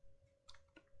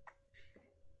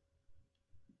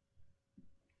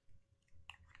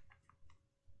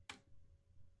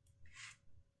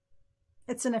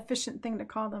 It's an efficient thing to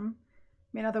call them.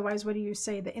 I mean, otherwise, what do you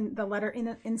say? The letter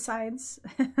insides?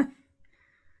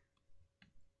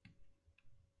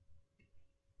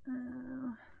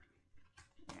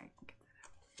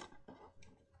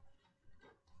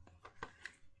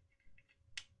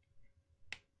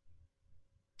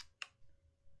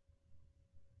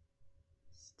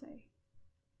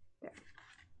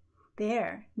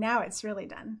 There, now it's really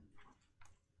done.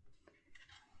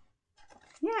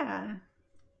 Yeah.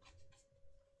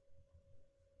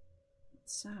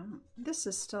 So this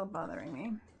is still bothering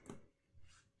me.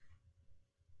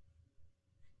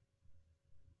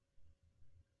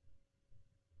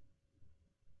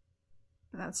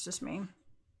 But that's just me.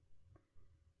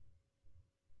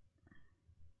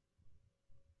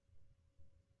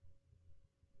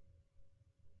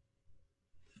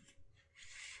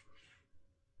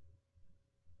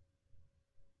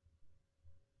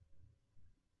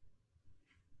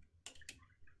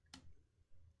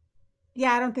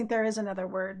 Yeah, I don't think there is another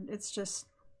word. It's just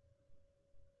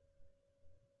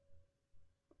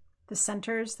the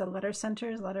centers, the letter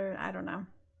centers, I don't know.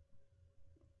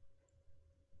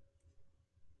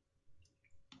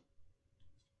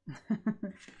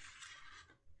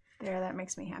 There, that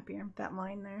makes me happier. That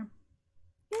line there.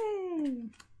 Yay!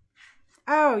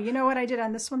 Oh, you know what I did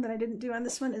on this one that I didn't do on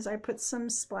this one is I put some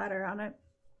splatter on it.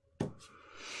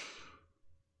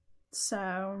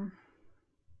 So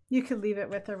you could leave it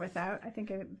with or without. I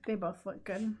think they both look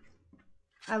good.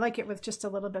 I like it with just a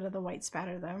little bit of the white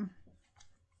spatter though.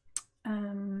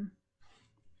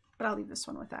 But I'll leave this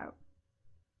one without.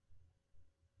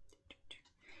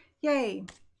 Yay.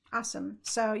 Awesome.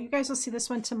 So you guys will see this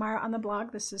one tomorrow on the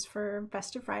blog. This is for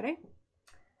Festive Friday.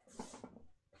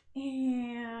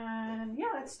 And yeah,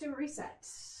 let's do a reset.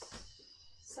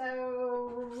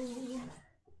 So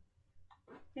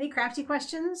any crafty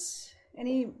questions?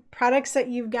 Any products that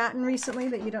you've gotten recently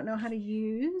that you don't know how to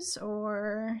use,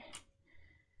 or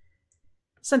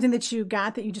something that you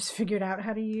got that you just figured out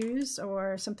how to use,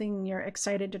 or something you're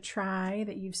excited to try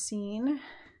that you've seen?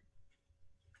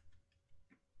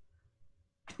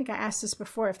 I think I asked this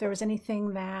before, if there was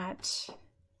anything that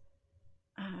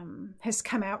has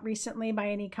come out recently by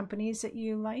any companies that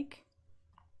you like,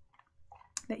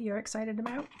 that you're excited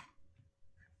about?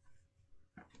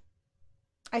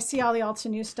 I see all the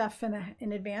Altenew stuff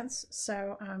in advance,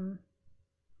 so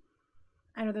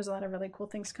I know there's a lot of really cool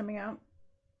things coming out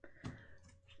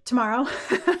tomorrow.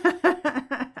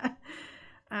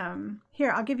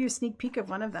 Here, I'll give you a sneak peek of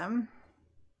one of them.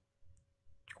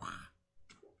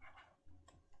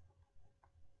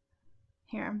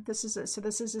 Here, this is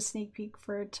a sneak peek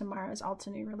for tomorrow's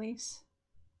Altenew release.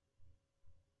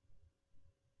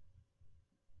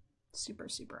 Super,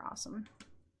 super awesome.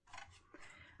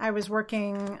 I was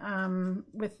working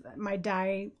with my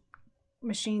die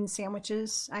machine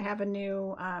sandwiches. I have a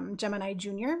new Gemini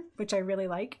Junior, which I really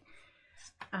like.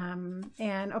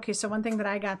 And okay, so one thing that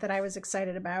I got that I was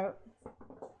excited about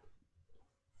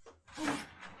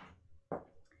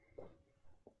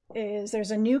is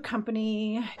there's a new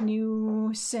company, new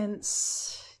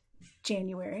since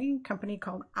January, company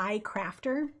called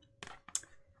iCrafter.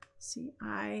 See,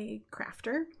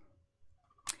 iCrafter.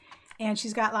 And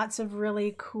she's got lots of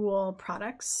really cool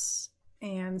products,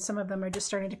 and some of them are just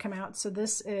starting to come out. So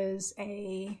this is let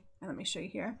me show you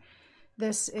here.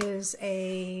 This is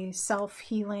a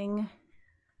self-healing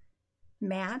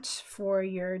mat for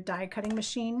your die cutting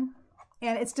machine.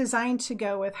 And it's designed to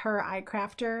go with her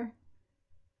iCrafter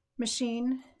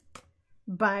machine,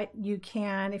 but you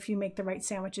can, if you make the right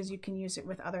sandwiches, you can use it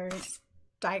with other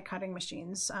die cutting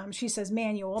machines. She says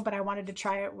manual, but I wanted to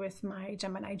try it with my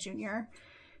Gemini Junior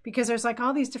because there's like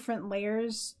all these different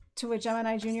layers to a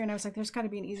Gemini Junior, and I was like, there's got to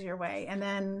be an easier way. And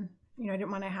then, you know, I didn't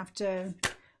want to have to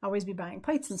always be buying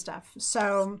plates and stuff.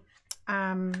 So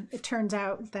it turns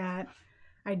out that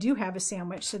I do have a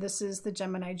sandwich. So this is the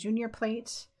Gemini Junior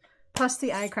plate plus the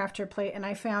iCrafter plate, and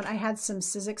I found I had some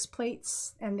Sizzix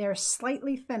plates, and they're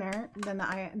slightly thinner than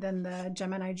the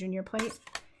Gemini Junior plate.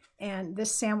 And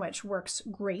this sandwich works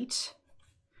great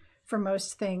for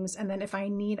most things. And then if I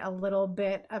need a little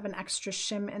bit of an extra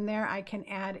shim in there, I can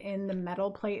add in the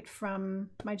metal plate from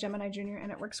my Gemini Junior,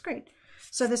 and it works great.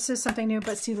 So this is something new,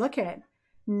 but see, look at,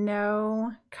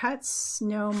 no cuts,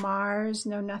 no mars,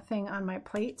 no nothing on my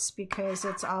plates, because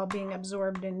it's all being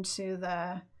absorbed into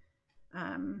the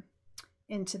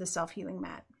self-healing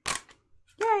mat.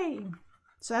 Yay!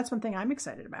 So that's one thing I'm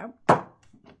excited about.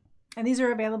 And these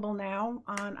are available now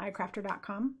on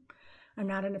iCrafter.com. I'm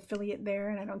not an affiliate there,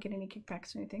 and I don't get any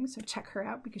kickbacks or anything, so check her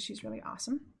out because she's really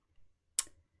awesome.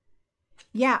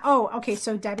 Yeah, oh, okay,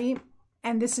 so Debbie,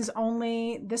 and this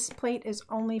plate is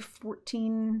only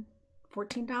 $14.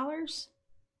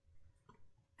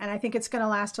 And I think it's going to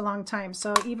last a long time.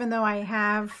 So even though I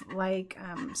have like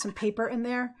some paper in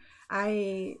there,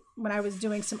 when I was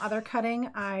doing some other cutting,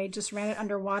 I just ran it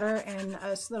under water and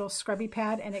a little scrubby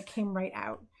pad, and it came right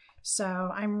out. So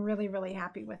I'm really, really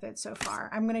happy with it so far.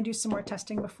 I'm going to do some more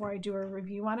testing before I do a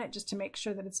review on it, just to make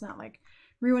sure that it's not like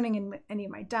ruining any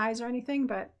of my dies or anything,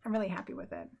 but I'm really happy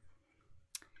with it.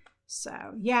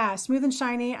 So yeah, smooth and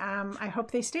shiny. I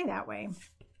hope they stay that way.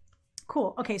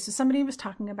 Cool. Okay, so somebody was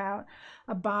talking about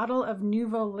a bottle of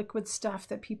Nouveau liquid stuff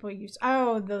that people use.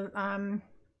 Oh,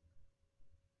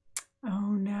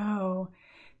 oh no,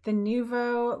 the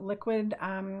Nouveau liquid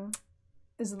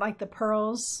is like the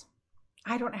pearls.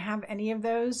 I don't have any of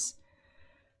those,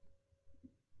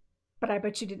 but I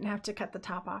bet you didn't have to cut the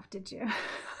top off, did you?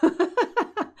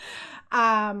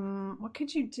 What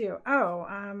could you do? Oh,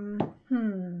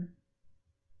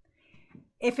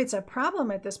 if it's a problem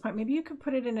at this point, maybe you could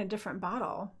put it in a different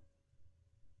bottle.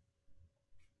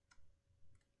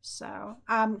 So,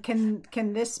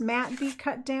 can this mat be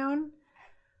cut down?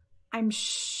 I'm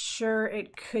sure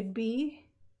it could be.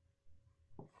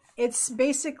 It's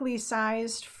basically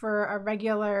sized for a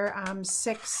regular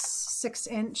 6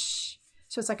 inch.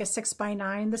 So it's like a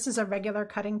 6x9. This is a regular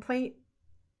cutting plate,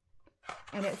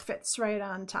 and it fits right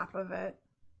on top of it.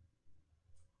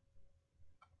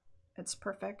 It's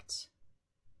perfect.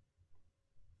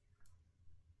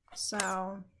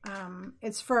 So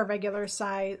it's for a regular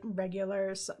sized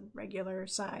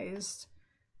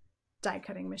die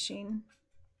cutting machine,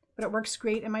 but it works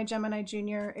great in my Gemini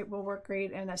Junior. It will work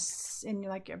great in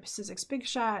like a Sizzix Big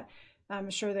Shot. I'm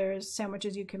sure there's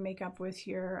sandwiches you can make up with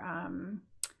your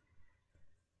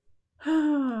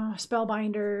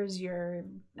Spellbinders, your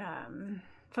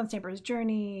Fun Stampers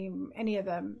Journey, any of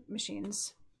the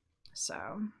machines.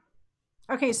 So,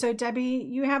 okay, so Debbie,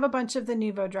 you have a bunch of the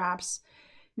Nouveau drops.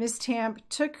 Miss Tamp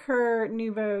took her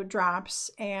Nouveau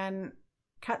drops and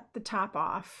cut the top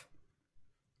off.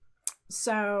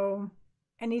 So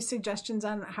any suggestions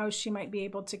on how she might be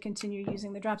able to continue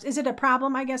using the drops? Is it a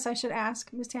problem, I guess I should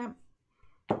ask, Miss Tamp?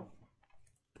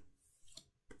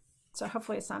 So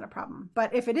hopefully it's not a problem.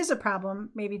 But if it is a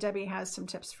problem, maybe Debbie has some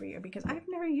tips for you because I've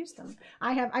never used them.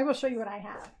 I will show you what I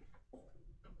have.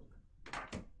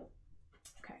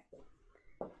 Okay.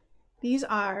 These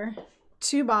are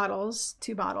two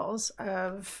bottles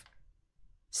of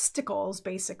stickles,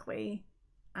 basically,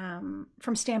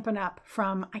 from Stampin' Up!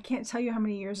 From, I can't tell you how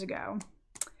many years ago.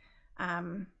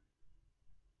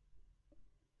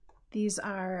 These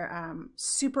are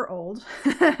super old.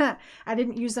 I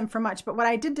didn't use them for much, but what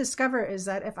I did discover is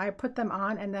that if I put them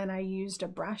on and then I used a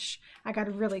brush, I got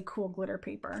a really cool glitter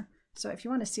paper. So if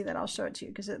you want to see that, I'll show it to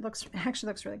you because it actually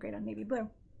looks really great on navy blue.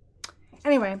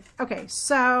 Anyway, okay,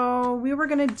 so we were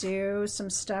gonna do some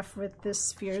stuff with this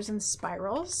spheres and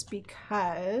spirals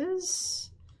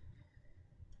because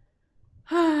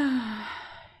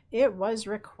it was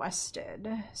requested.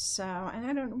 So, and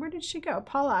I don't, where did she go?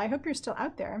 Paula, I hope you're still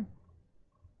out there.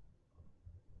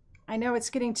 I know it's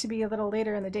getting to be a little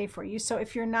later in the day for you, so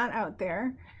if you're not out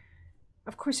there,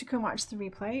 of course you can watch the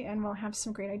replay and we'll have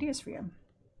some great ideas for you.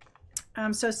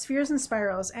 So spheres and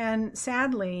spirals, and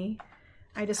sadly,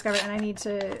 I discovered, and I need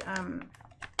to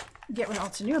get with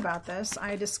Altenew about this,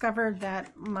 I discovered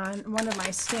that one of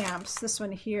my stamps, this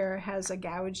one here, has a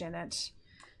gouge in it,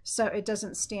 so it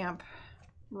doesn't stamp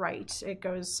right. It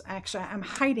goes, actually, I'm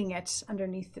hiding it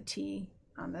underneath the T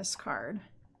on this card.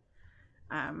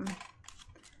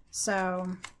 So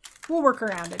we'll work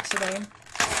around it today.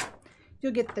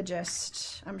 You'll get the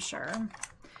gist, I'm sure.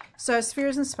 So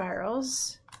spheres and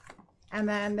spirals, and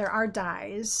then there are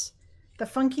dies. The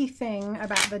funky thing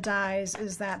about the dies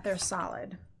is that they're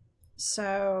solid.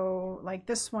 So like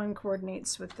this one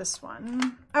coordinates with this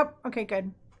one. Oh, okay,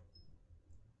 good.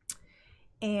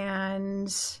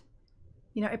 And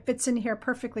you know, it fits in here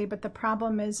perfectly, but the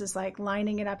problem is like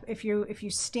lining it up. If you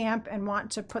stamp and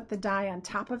want to put the die on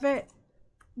top of it,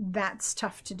 that's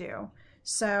tough to do.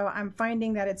 So I'm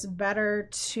finding that it's better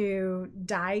to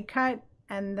die cut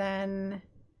and then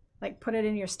like put it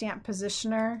in your stamp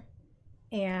positioner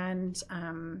and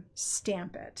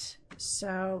stamp it.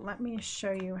 So let me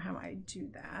show you how I do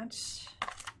that.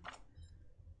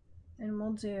 And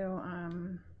we'll do,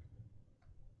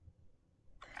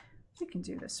 we can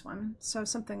do this one. So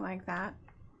something like that.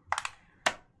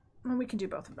 Well, we can do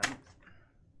both of them.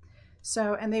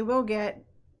 So, and they will get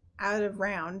out of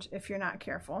round if you're not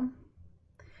careful.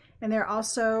 And they're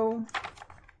also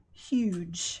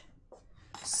huge.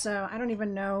 So I don't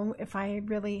even know if I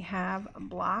really have a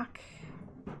block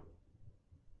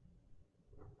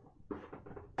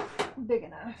big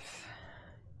enough.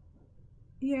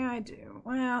 Yeah, I do.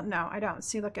 Well, no, I don't.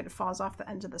 See, look, it falls off the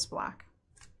end of this block.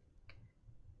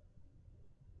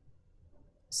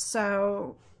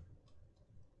 So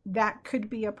that could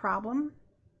be a problem.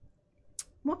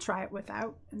 We'll try it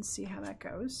without and see how that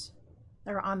goes.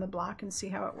 Or on the block and see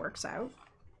how it works out.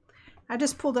 I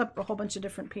just pulled up a whole bunch of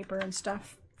different paper and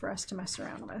stuff for us to mess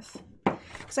around with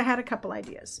because I had a couple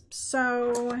ideas.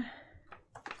 So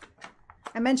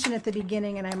I mentioned at the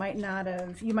beginning, and I might not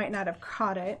have, you might not have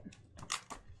caught it,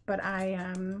 but I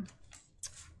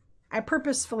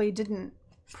purposefully didn't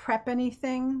prep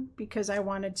anything because I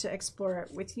wanted to explore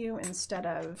it with you instead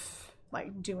of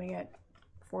like doing it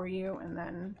for you and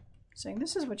then saying,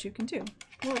 this is what you can do.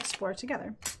 We'll explore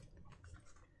together.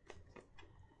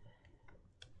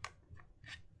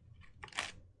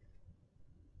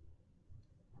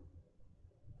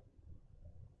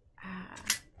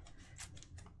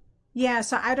 Yeah,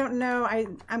 so I don't know.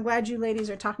 I'm glad you ladies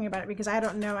are talking about it because I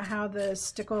don't know how the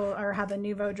stickle or how the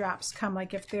Nuvo drops come.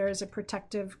 Like if there's a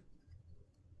protective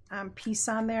piece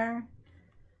on there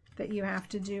that you have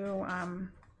to do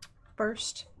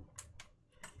first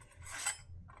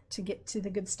to get to the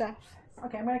good stuff.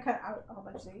 Okay, I'm going to cut out a whole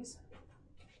bunch of these.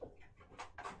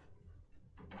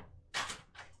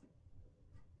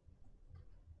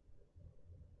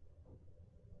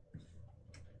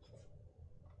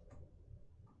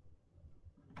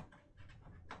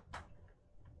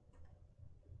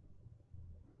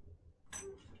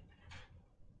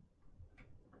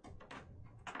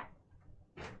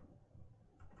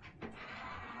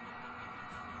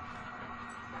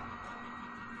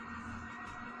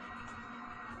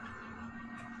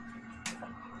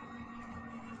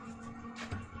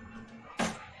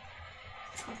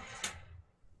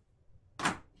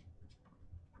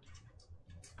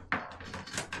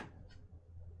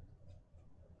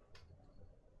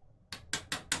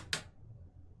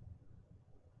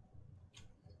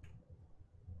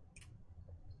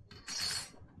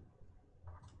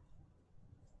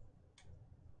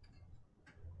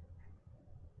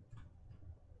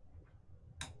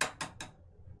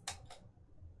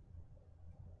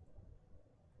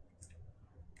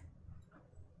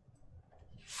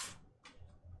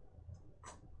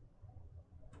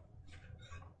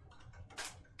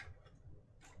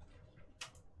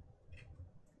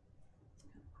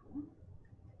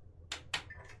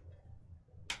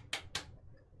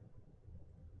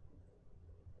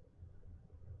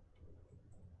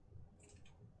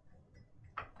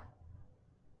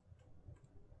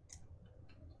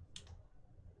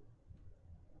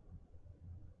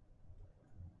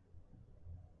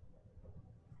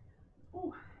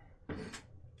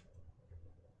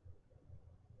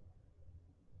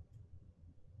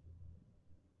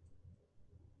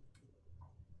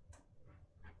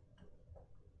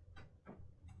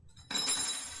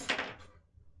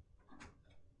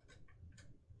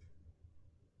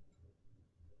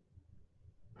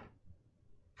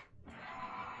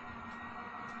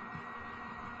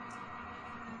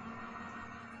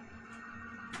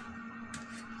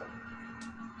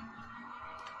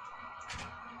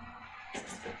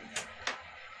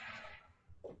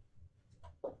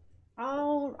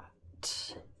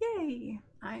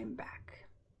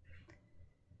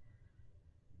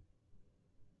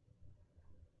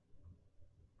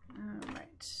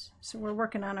 So we're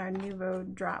working on our Nouveau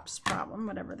drops problem,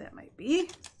 whatever that might be.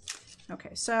 Okay,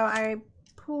 so I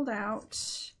pulled out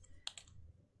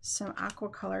some aqua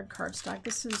colored cardstock.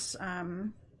 This is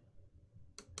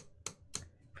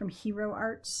from Hero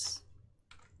Arts.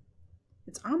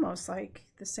 It's almost like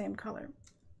the same color.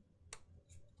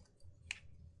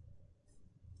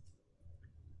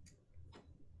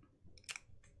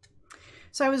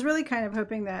 So I was really kind of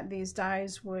hoping that these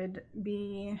dies would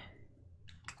be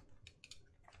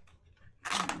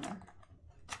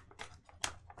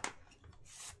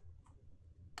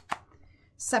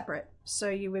separate. So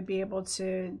you would be able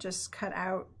to just cut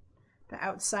out the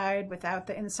outside without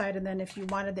the inside, and then if you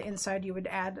wanted the inside you would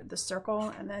add the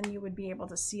circle, and then you would be able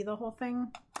to see the whole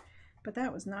thing. But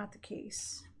that was not the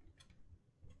case,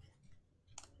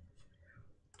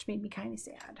 which made me kind of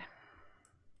sad.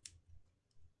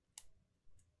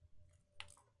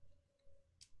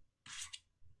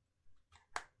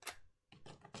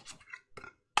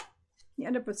 You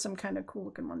end up with some kind of cool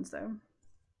looking ones though.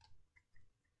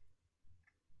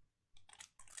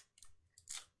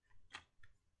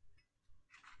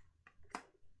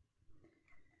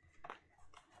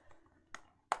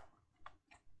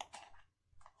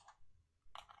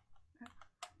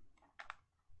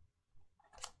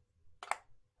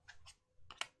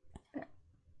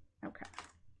 Okay.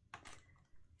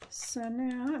 So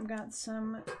now I've got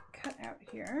some cut out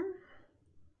here.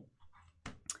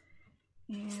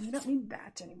 And I don't need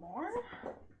that anymore.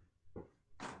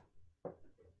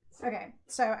 Okay,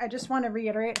 so I just want to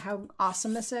reiterate how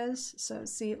awesome this is. So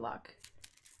see, look,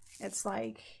 it's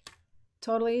like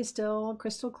totally still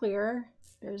crystal clear.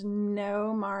 There's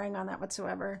no marring on that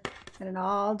whatsoever. And it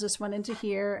all just went into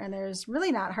here, and there's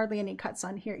really not hardly any cuts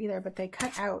on here either, but they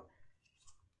cut out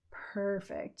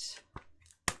perfect.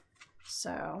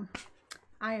 So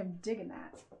I am digging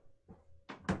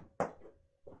that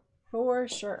for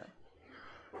sure.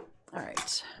 All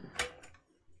right.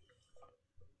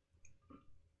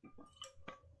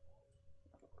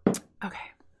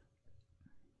 Okay.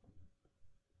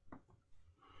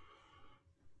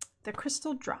 The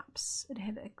crystal drops. It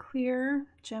had a clear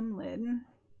gem lid.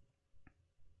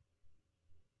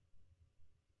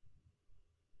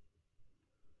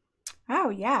 Oh,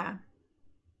 yeah.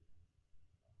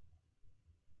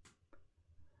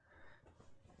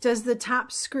 Does the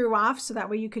top screw off so that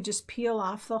way you could just peel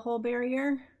off the whole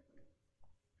barrier?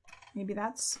 Maybe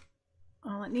that's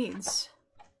all it needs.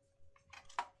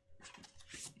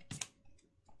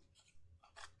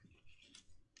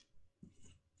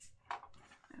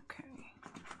 Okay.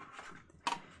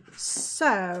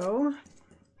 So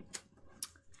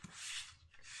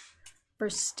for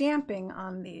stamping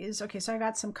on these, okay, so I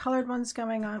got some colored ones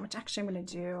going on, which actually I'm going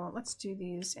to do. Let's do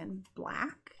these in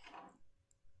black.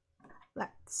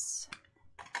 Let's.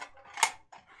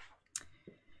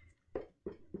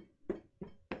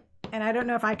 And I don't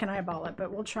know if I can eyeball it,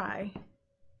 but we'll try.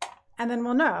 And then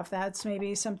we'll know if that's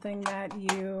maybe something that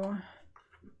you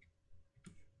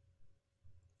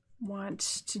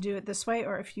want to do it this way,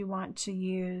 or if you want to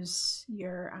use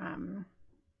your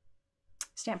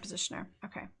stamp positioner.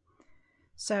 Okay.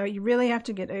 So you really have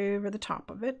to get over the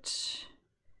top of it.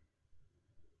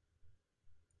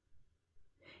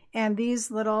 And these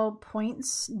little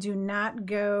points do not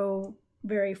go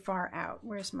very far out.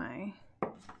 Where's my...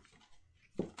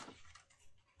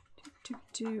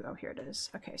 Oh, here it is.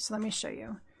 Okay, so let me show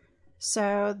you.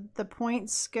 So the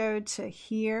points go to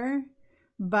here,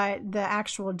 but the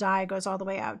actual die goes all the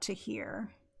way out to here.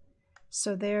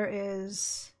 So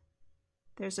there's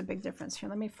a big difference here.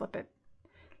 Let me flip it.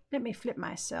 Let me flip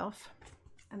myself,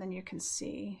 and then you can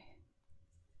see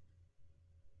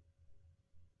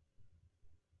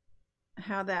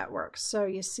how that works. So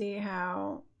you see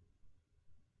how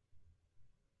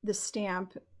the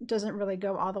stamp doesn't really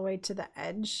go all the way to the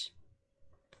edge.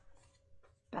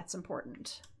 That's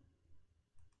important.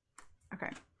 Okay,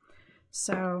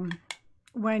 so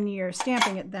when you're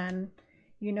stamping it, then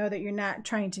you know that you're not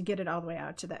trying to get it all the way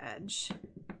out to the edge.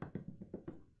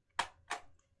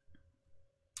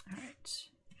 All right.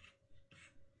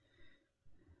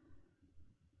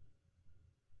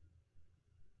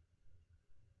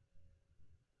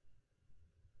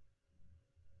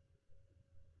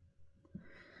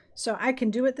 So I can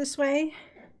do it this way.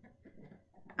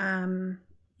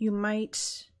 You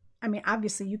might, I mean,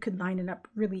 obviously you could line it up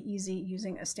really easy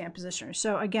using a stamp positioner.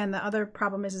 So again, the other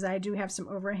problem is I do have some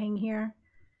overhang here.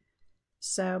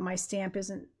 So my stamp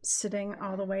isn't sitting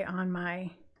all the way on my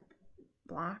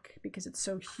block because it's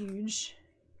so huge.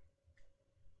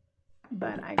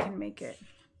 But I can make it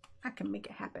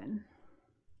happen.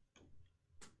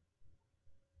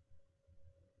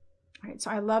 All right, so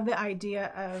I love the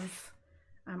idea of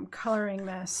coloring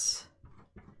this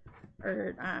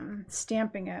or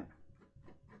stamping it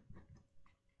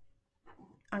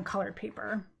on colored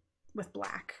paper with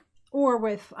black or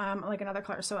with like another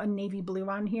color. So a navy blue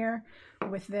on here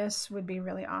with this would be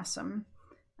really awesome.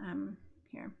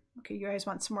 Here. Okay, you guys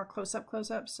want some more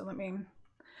close-up, so let me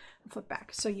flip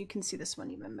back so you can see this one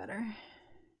even better.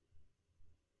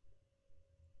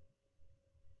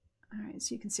 All right,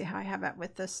 so you can see how I have it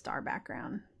with the star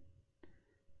background.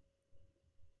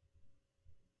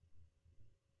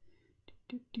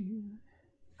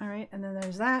 All right, and then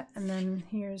there's that, and then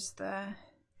here's the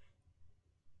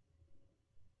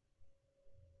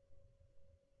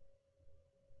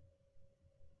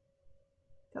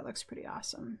that looks pretty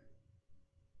awesome.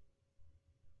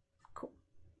 Cool.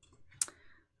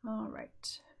 All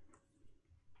right.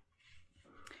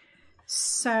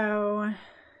 So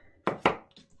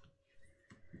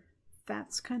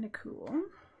that's kind of cool.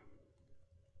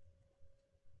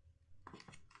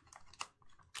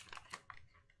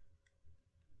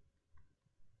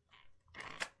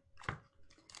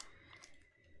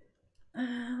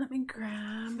 Let me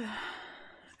grab,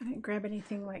 I didn't grab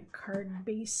anything like card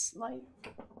base like.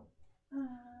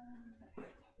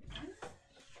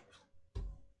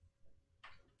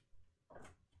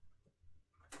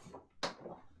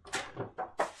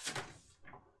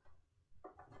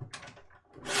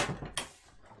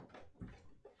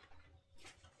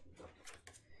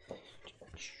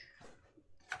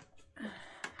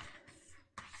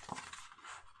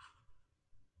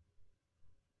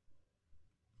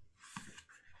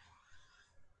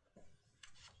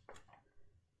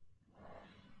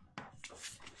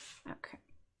 Okay.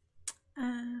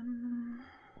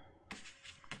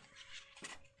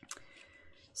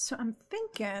 So I'm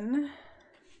thinking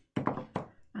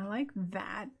I like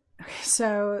that. Okay,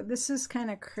 so this is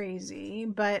kind of crazy,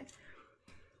 but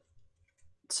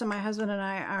so my husband and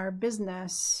I, our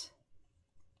business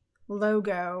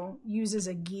logo uses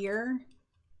a gear,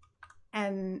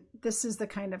 and this is the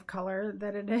kind of color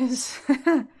that it is,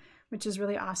 which is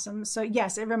really awesome. So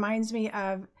yes, it reminds me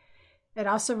of, it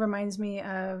also reminds me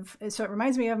of, so it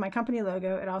reminds me of my company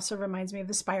logo. It also reminds me of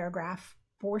the spirograph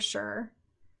for sure.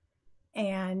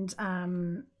 And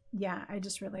yeah, I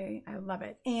love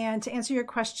it. And to answer your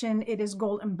question, it is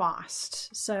gold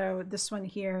embossed. So this one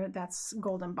here, that's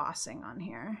gold embossing on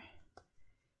here.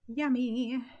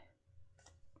 Yummy.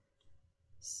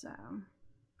 So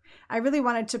I really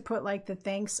wanted to put like the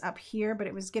thanks up here, but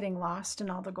it was getting lost in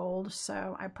all the gold.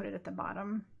 So I put it at the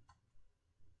bottom.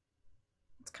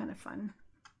 It's kind of fun.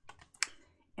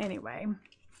 Anyway,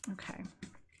 okay.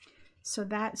 So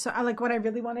I like, what I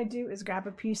really want to do is grab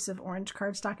a piece of orange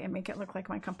cardstock and make it look like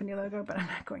my company logo, but I'm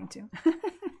not going to.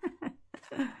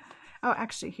 Oh,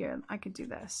 actually here, I could do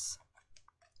this.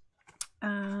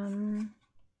 Let's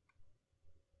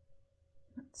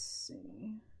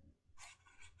see.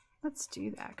 Let's do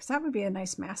that, because that would be a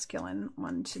nice masculine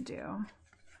one to do.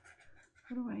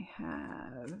 What do I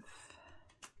have?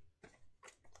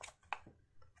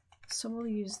 So we'll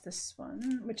use this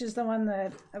one, which is the one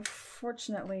that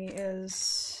unfortunately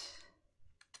is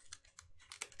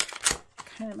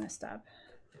kind of messed up.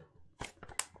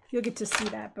 You'll get to see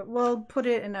that, but we'll put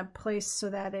it in a place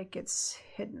so that it gets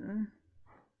hidden.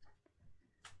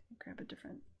 Grab a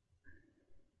different.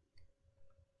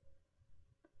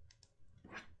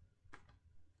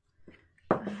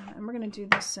 And we're going to do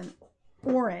this in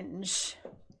orange.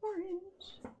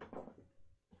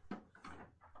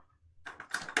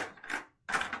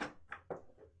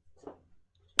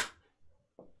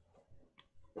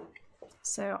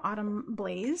 So Autumn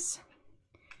Blaze.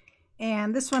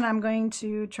 And this one I'm going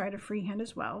to try to freehand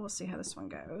as well. We'll see how this one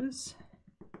goes.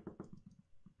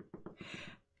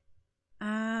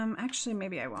 Actually,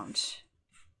 maybe I won't.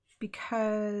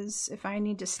 Because if I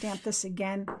need to stamp this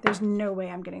again, there's no way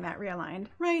I'm getting that realigned.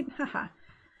 Right? Haha.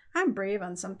 I'm brave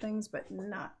on some things, but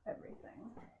not everything.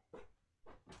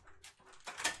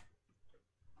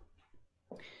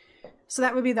 So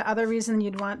that would be the other reason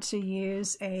you'd want to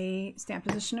use a stamp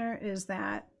positioner, is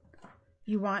that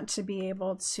you want to be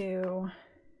able to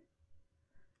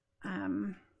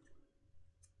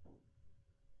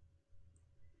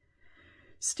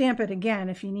stamp it again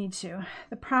if you need to.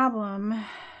 The problem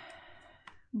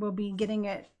will be getting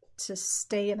it to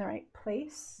stay in the right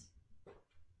place.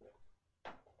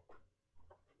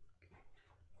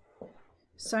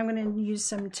 So I'm going to use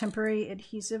some temporary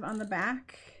adhesive on the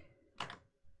back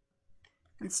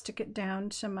and stick it down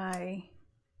to my,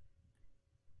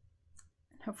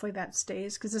 hopefully that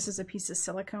stays, because this is a piece of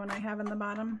silicone I have in the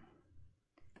bottom.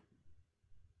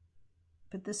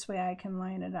 But this way I can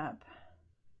line it up.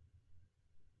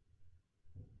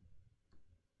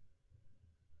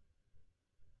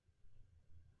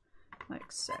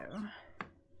 so.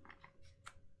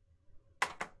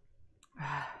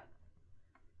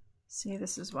 See,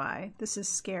 this is why. This is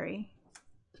scary.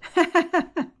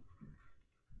 Let's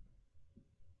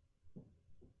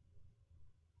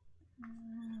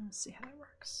see how that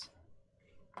works.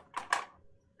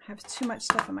 I have too much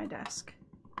stuff on my desk.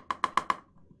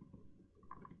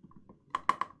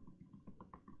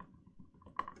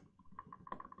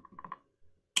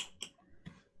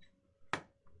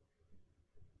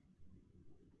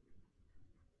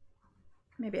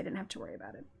 Maybe I didn't have to worry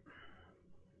about it.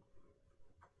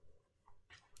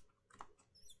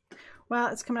 Well,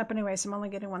 it's coming up anyway, so I'm only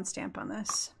getting one stamp on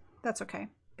this. That's okay.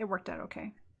 It worked out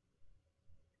okay.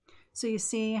 So you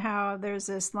see how there's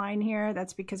this line here?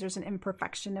 That's because there's an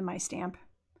imperfection in my stamp.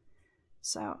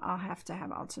 So I'll have to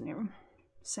have Altenew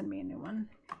send me a new one.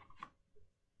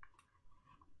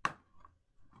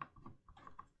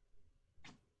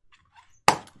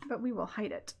 But we will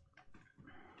hide it.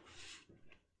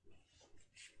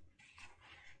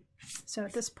 So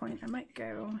at this point, I might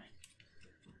go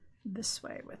this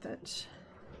way with it.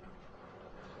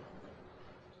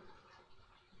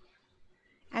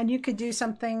 And you could do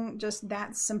something just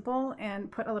that simple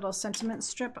and put a little sentiment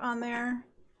strip on there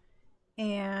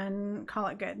and call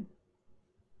it good.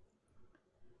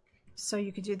 So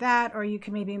you could do that, or you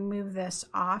can maybe move this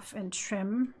off and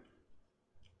trim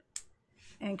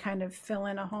and kind of fill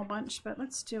in a whole bunch, but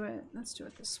let's do it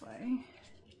this way.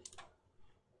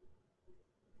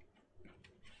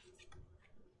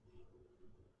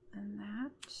 And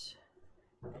that.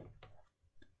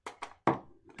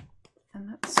 And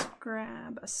let's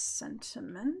grab a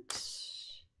sentiment.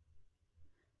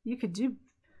 You could do,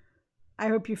 I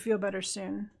hope you feel better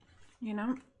soon. You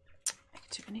know, I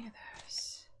could do any of those.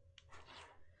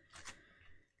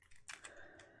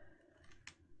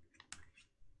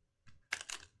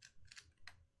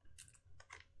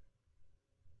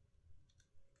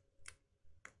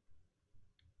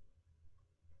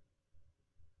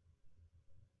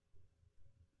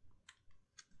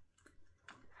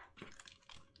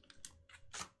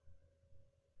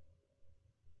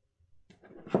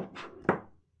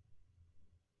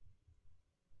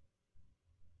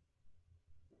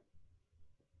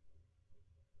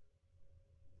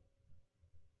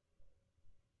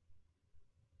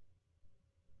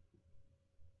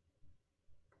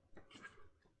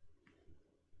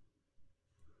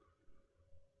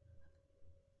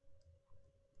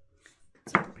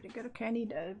 Pretty good. Okay, I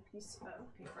need a piece of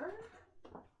paper.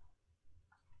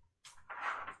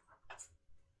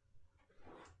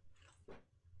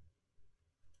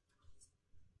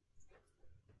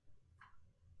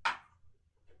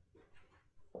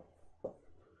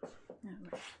 All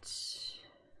right.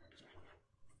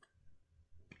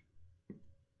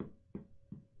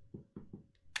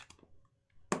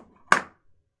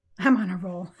 I'm on a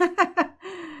roll.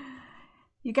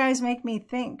 You guys make me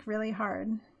think really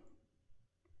hard.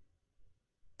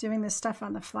 Doing this stuff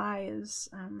on the fly is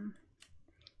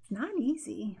not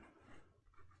easy,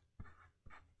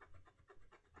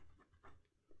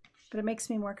 but it makes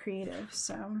me more creative,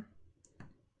 so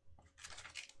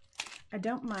I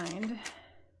don't mind.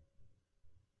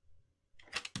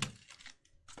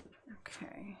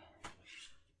 Okay.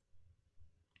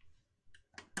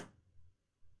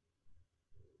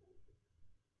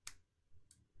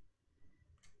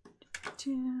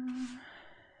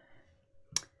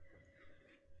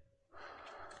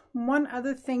 One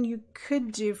other thing you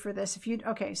could do for this, if you,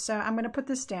 okay, so I'm going to put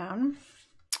this down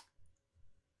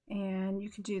and you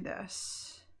could do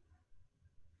this.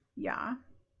 Yeah.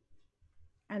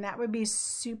 And that would be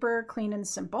super clean and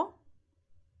simple.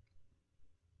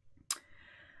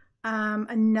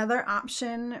 Another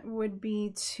option would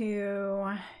be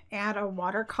to add a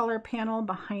watercolor panel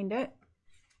behind it.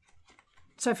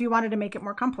 So if you wanted to make it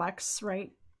more complex,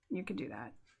 right, you could do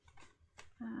that.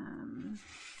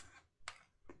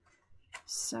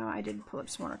 So I did pull up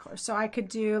some watercolor. So I could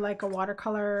do like a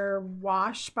watercolor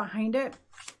wash behind it,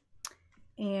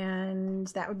 and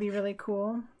that would be really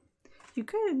cool. You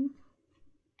could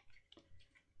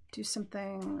do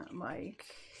something like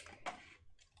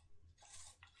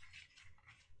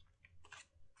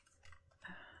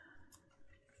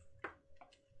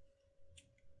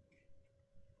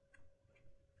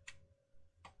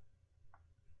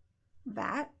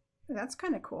that. That's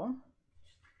kind of cool.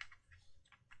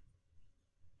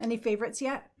 Any favorites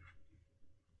yet?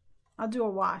 I'll do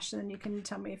a wash and then you can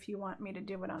tell me if you want me to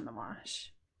do it on the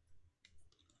wash.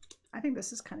 I think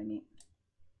this is kind of neat.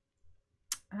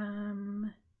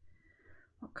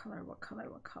 What color, what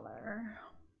color, what color?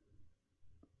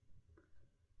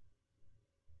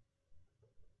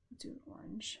 Let's do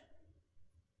orange.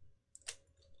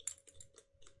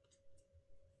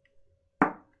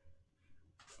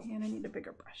 And I need a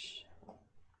bigger brush.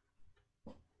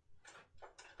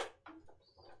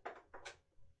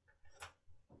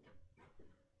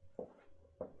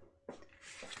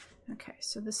 Okay,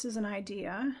 so this is an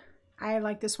idea. I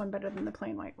like this one better than the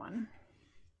plain white one.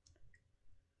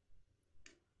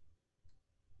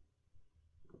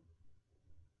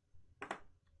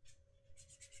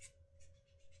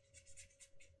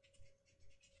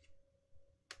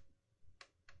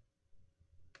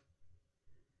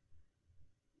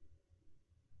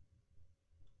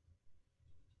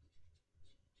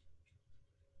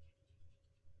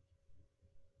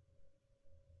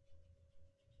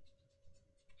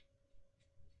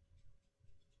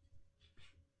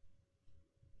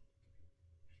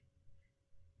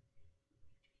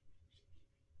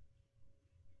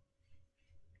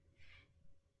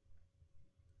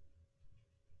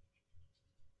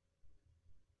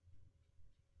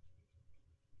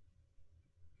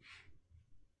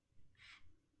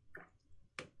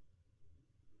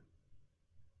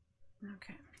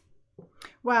 Okay.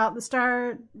 Well, the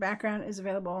star background is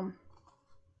available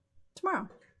tomorrow.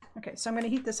 Okay, so I'm going to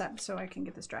heat this up so I can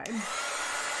get this dried.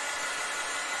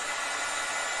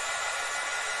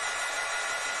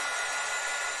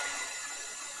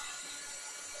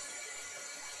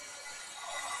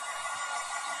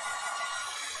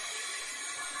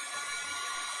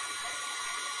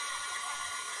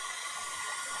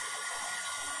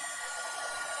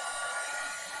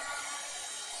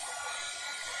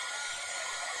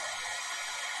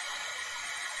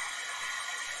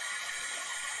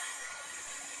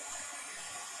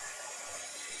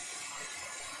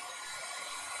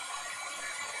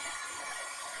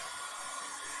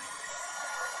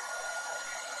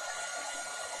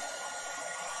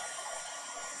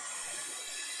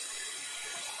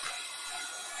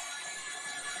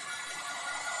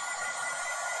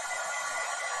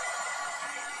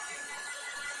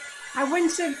 I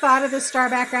wouldn't have thought of the star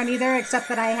background either, except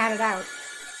that I had it out.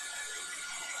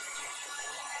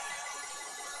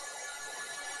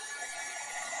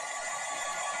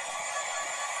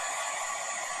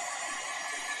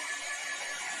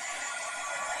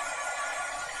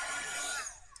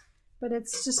 But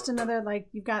it's just another, like,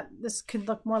 you've got, this could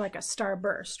look more like a star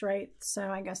burst, right? So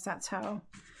I guess that's how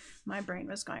my brain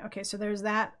was going. Okay, so there's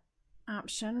that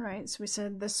option, right? So we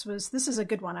said this is a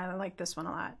good one. I like this one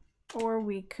a lot. Or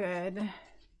we could,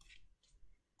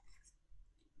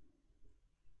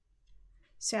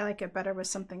 see, I like it better with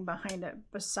something behind it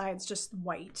besides just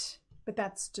white, but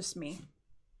that's just me.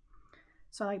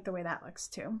 So I like the way that looks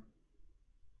too.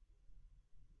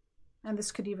 And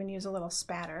this could even use a little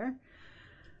spatter.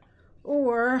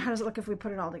 Or how does it look if we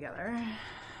put it all together?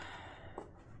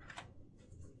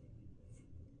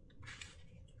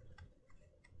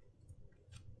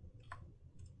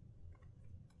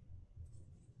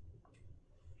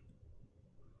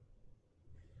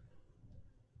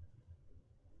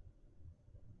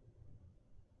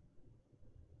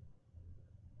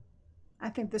 I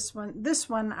think this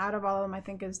one out of all of them, I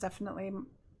think is definitely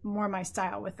more my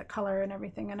style with the color and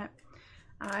everything in it.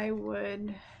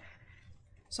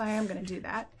 So I am going to do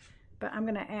that, but I'm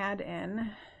going to add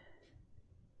in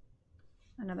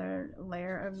another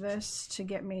layer of this to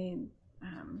get me,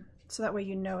 so that way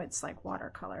you know it's like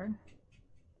watercolor.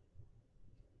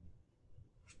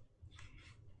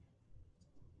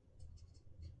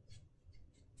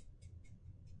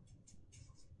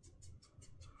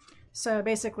 So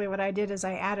basically what I did is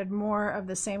I added more of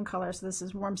the same color. So this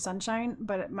is Warm Sunshine,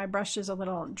 but my brush is a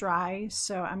little dry.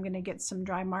 So I'm going to get some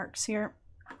dry marks here.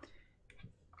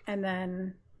 And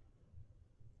then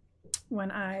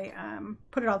when I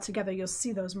put it all together, you'll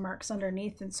see those marks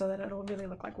underneath, and so that it'll really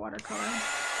look like watercolor.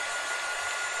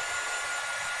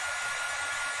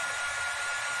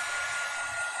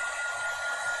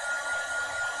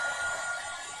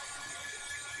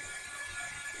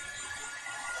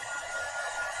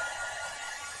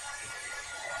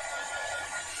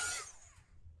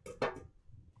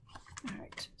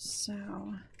 So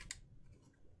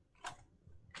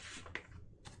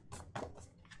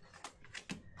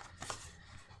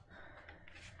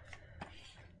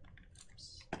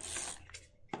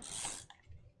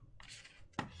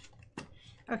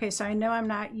okay, so I know I'm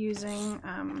not using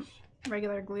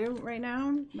regular glue right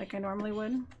now like I normally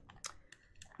would. I'm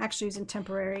actually using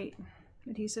temporary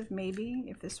adhesive, maybe,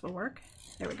 if this will work.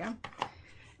 There we go.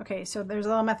 Okay, so there's a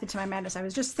little method to my madness. I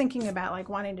was just thinking about like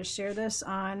wanting to share this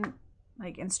on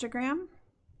like Instagram,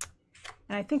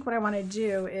 and I think what I want to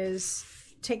do is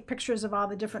take pictures of all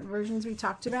the different versions we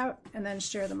talked about and then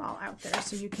share them all out there,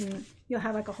 so you'll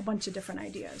have like a whole bunch of different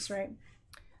ideas, right?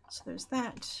 So there's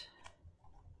that,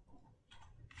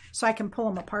 so I can pull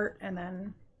them apart and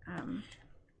then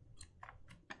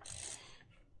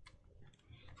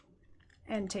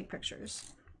and take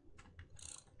pictures.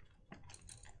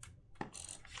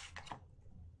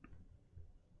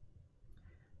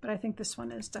 But I think this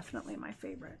one is definitely my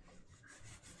favorite.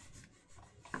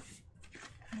 All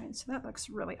right, so that looks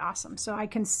really awesome. So I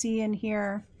can see in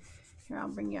here, I'll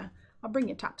bring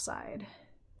you top side.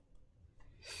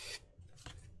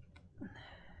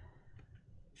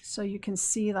 So you can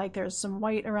see like there's some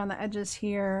white around the edges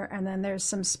here, and then there's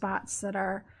some spots that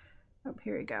are, oh,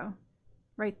 here we go,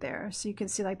 right there. So you can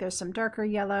see like there's some darker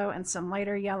yellow and some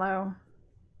lighter yellow.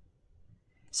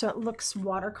 So it looks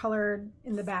watercolored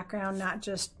in the background, not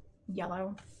just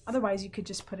yellow. Otherwise you could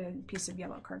just put a piece of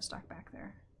yellow cardstock back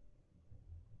there.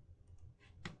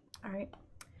 All right,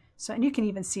 so, and you can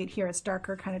even see it here, it's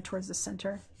darker kind of towards the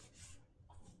center.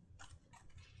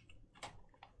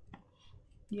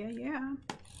 Yeah.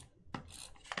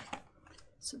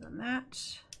 So then that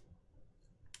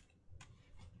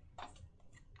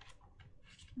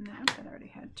already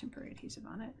had temporary adhesive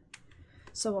on it.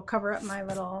 So we'll cover up my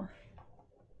little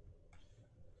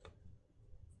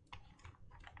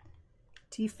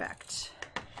defect.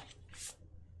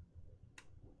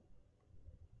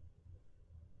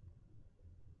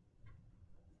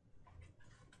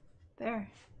 There.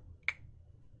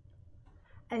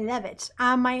 I love it.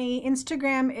 My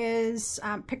Instagram is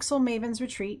Pixel Maven's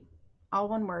Retreat, all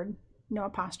one word, no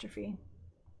apostrophe.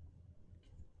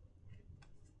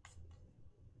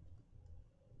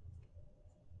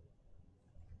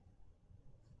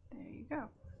 There you go.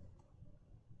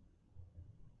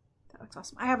 That looks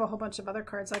awesome. I have a whole bunch of other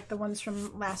cards like the ones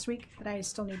from last week that I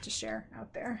still need to share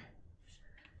out there.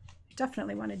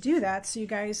 Definitely want to do that so you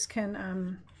guys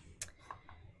can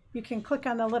you can click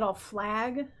on the little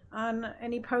flag on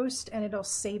any post and it'll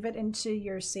save it into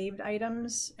your saved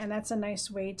items, and that's a nice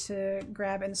way to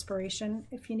grab inspiration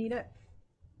if you need it.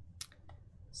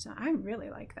 So I really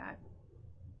like that.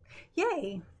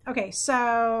 Yay. Okay,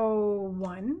 so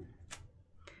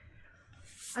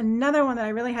another one that I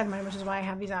really had in mind, which is why I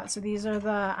have these out. So these are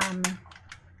the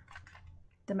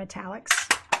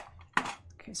metallics.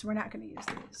 Okay, so we're not going to use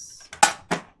these.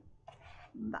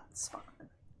 That's fine.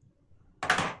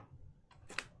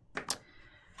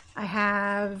 I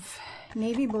have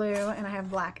navy blue and I have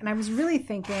black, and I was really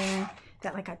thinking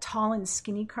that like a tall and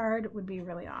skinny card would be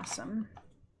really awesome.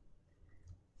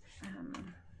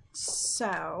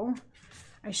 So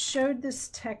I showed this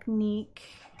technique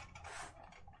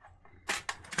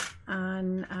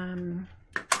on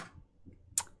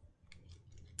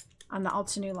the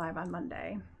Altenew live on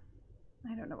Monday.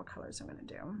 I don't know what colors I'm going to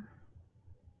do.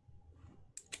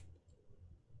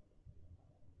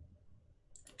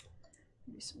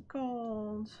 Maybe some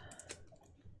gold.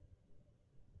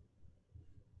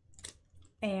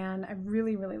 And I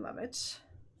really, really love it.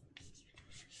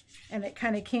 And it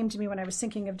kind of came to me when I was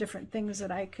thinking of different things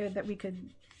that we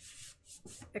could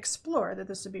explore, that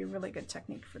this would be a really good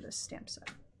technique for this stamp set.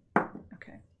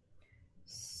 Okay.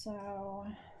 So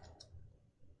I'm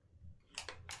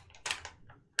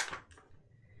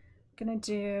gonna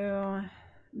do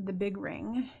the big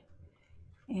ring,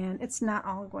 and it's not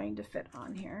all going to fit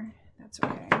on here. That's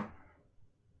okay.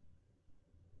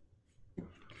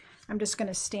 I'm just going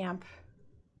to stamp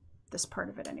this part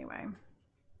of it anyway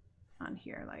on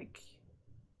here, like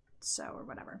so or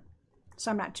whatever. So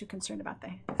I'm not too concerned about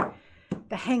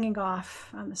the hanging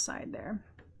off on the side there.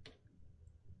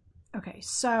 Okay,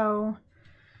 so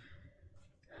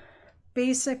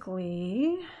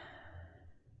basically,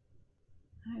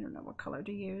 I don't know what color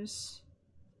to use.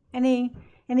 Any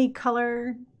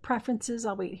color preferences?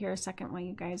 I'll wait here a second while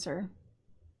you guys are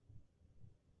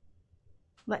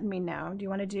letting me know. Do you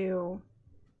want to do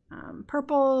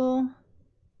purple,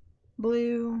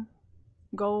 blue,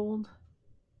 gold?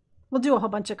 We'll do a whole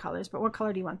bunch of colors, but what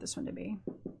color do you want this one to be?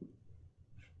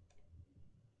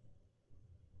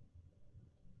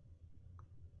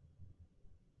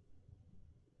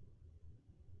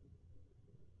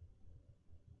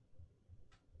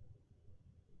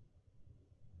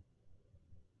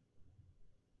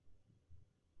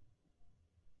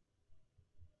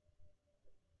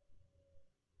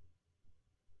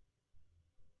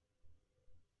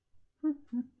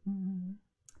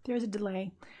 There's a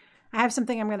delay. I have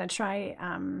something I'm going to try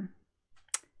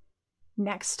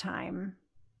next time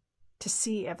to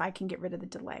see if I can get rid of the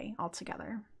delay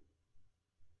altogether.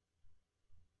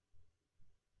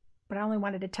 But I only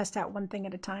wanted to test out one thing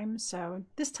at a time. So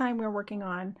this time we're working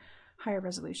on higher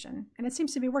resolution, and it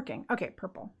seems to be working. Okay,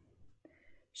 purple.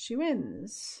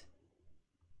 Shoe-ins.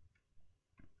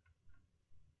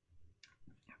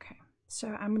 Okay, so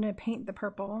I'm going to paint the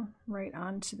purple right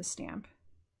onto the stamp.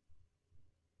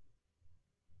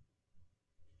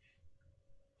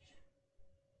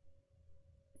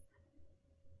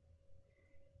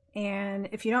 And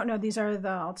if you don't know, these are the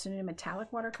Altenew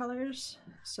metallic watercolors.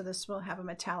 So this will have a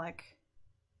metallic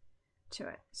to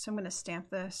it. So I'm going to stamp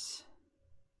this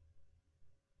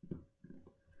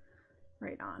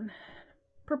right on.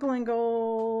 Purple and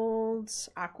gold,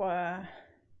 aqua.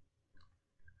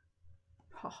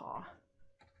 Haha.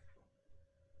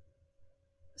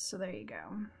 So there you go.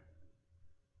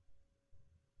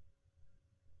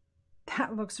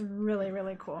 That looks really,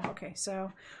 really cool. Okay,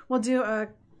 so we'll do a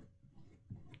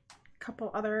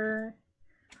couple other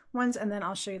ones and then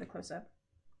I'll show you the close-up.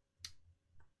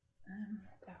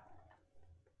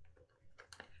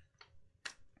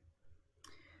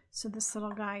 So this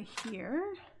little guy here,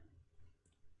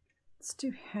 let's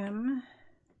do him.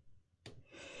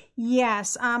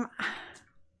 Yes,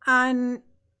 on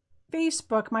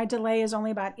Facebook, my delay is only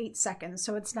about 8 seconds,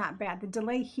 so it's not bad. The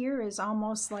delay here is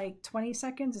almost like 20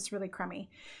 seconds. It's really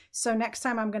crummy. So next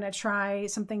time I'm going to try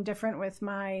something different with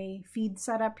my feed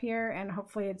setup here, and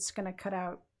hopefully it's going to cut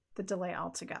out the delay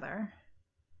altogether.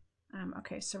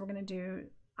 Okay, so we're going to do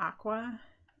aqua.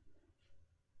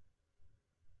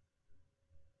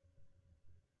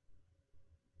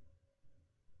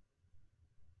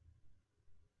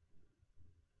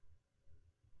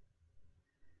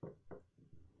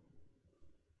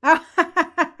 Oh,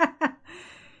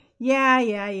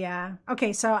 yeah.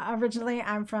 Okay, so originally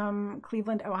I'm from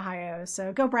Cleveland, Ohio,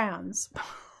 so go Browns.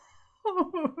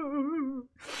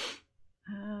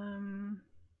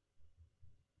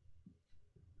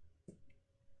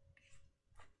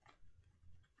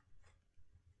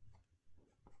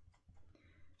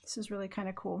 This is really kind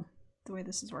of cool, the way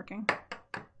this is working.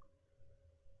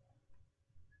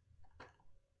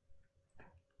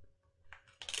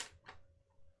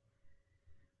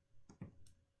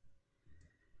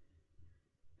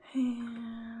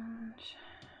 And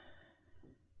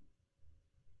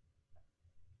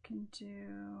can do,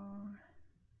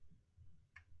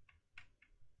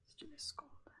 let's do this gold.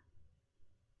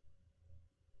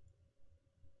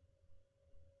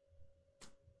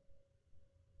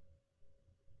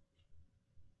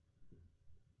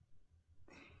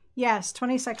 Yes,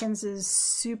 20 seconds is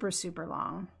super, super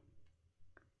long.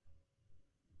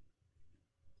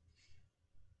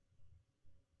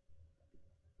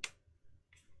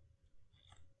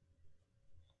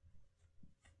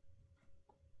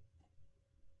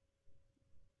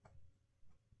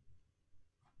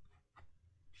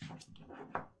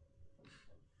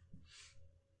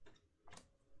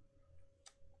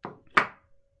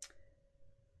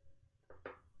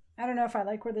 I don't know if I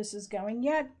like where this is going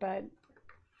yet, but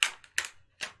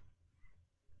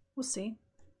we'll see.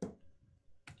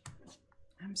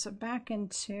 So back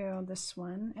into this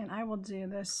one, and I will do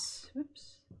this.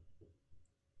 Oops.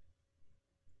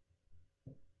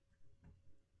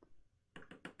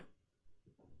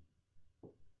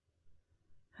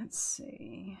 Let's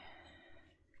see.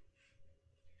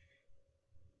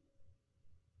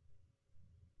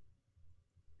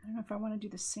 I don't know if I want to do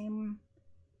the same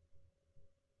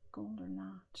gold or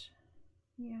not.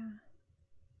 Yeah.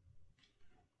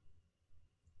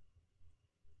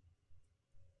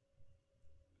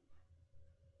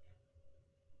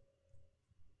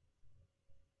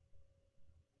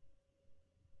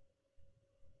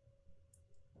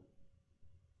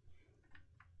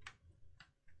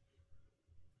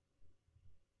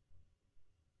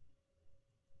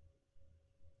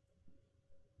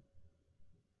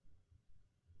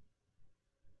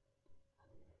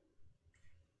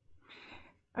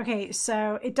 Okay,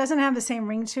 so it doesn't have the same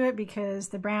ring to it because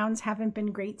the Browns haven't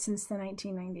been great since the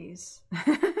 1990s.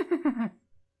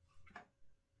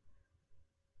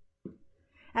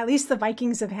 At least the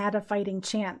Vikings have had a fighting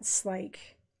chance,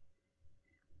 like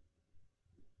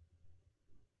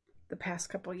the past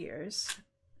couple years.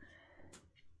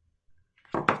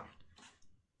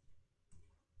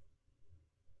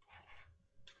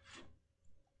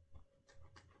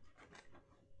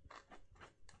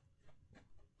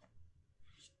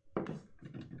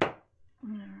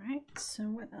 So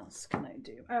what else can I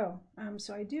do? Oh,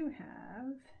 so I do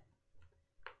have,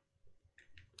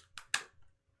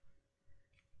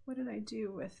 what did I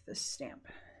do with this stamp?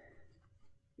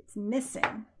 It's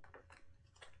missing.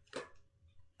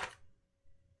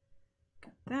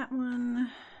 Got that one.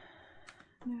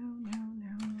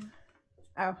 No.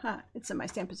 Oh, it's in my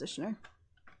stamp positioner.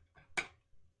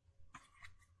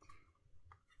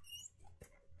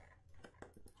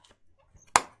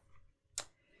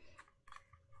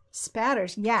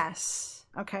 Spatters, yes.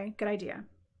 Okay, good idea.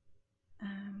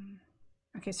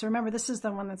 Okay, so remember, this is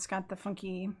the one that's got the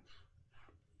funky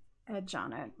edge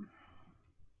on it.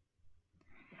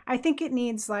 I think it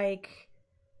needs like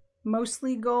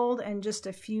mostly gold and just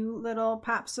a few little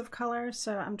pops of color.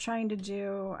 So I'm trying to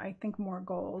do, I think, more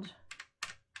gold.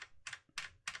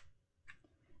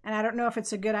 And I don't know if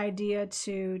it's a good idea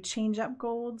to change up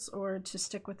golds or to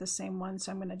stick with the same one.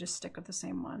 So I'm going to just stick with the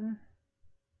same one.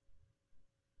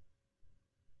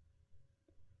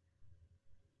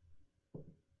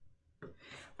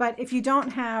 But if you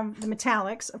don't have the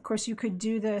metallics, of course, you could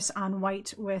do this on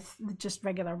white with just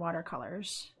regular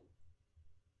watercolors.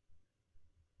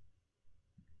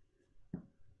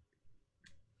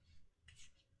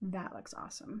 That looks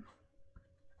awesome.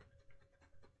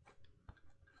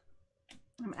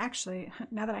 I'm actually,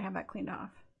 now that I have that cleaned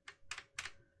off,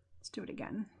 let's do it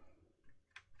again.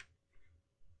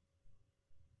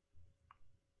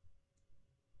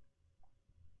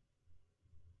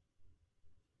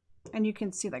 And you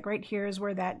can see, like, right here is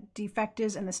where that defect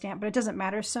is in the stamp, but it doesn't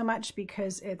matter so much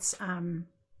because it's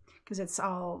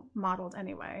all modeled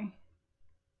anyway.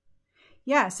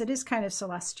 Yes, it is kind of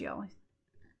celestial.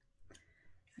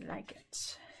 I like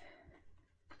it.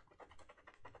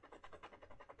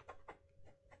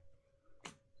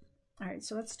 All right,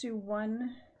 so let's do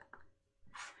one.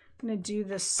 I'm going to do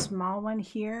this small one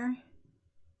here.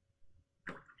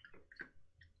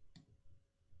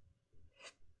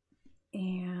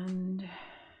 And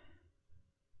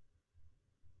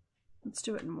let's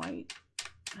do it in white.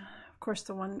 Of course,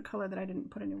 the one color that I didn't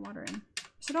put any water in.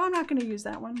 So no, I'm not going to use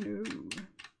that one. No.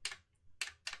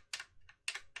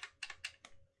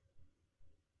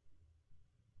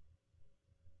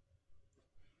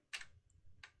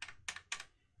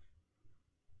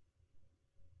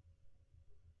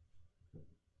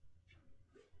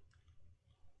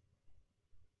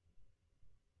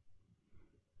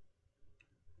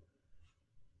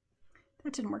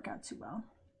 That didn't work out too well.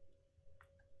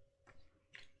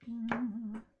 All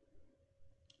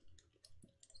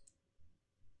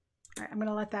right, I'm going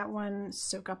to let that one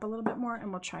soak up a little bit more and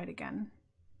we'll try it again.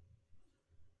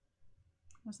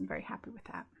 I wasn't very happy with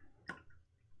that.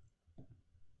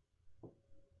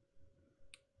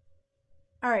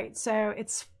 All right, so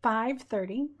it's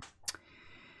 5:30.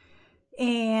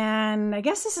 And I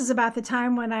guess this is about the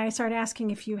time when I start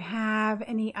asking if you have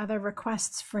any other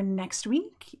requests for next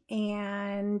week,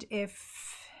 and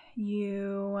if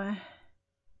you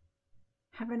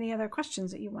have any other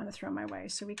questions that you want to throw my way,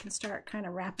 so we can start kind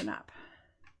of wrapping up.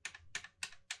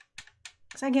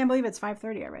 Because I can't believe it's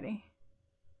 5:30 already.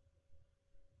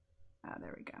 Oh,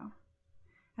 there we go.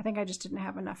 I think I just didn't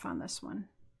have enough on this one.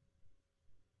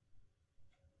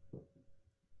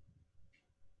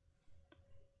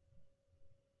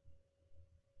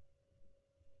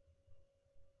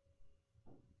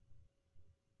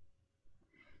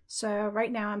 So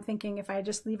right now I'm thinking if I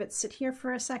just leave it sit here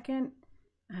for a second,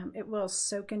 it will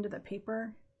soak into the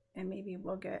paper and maybe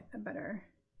we'll get a better,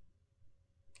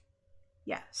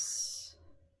 yes.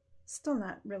 Still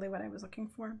not really what I was looking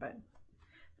for, but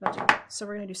I'll do it. So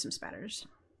we're gonna do some spatters.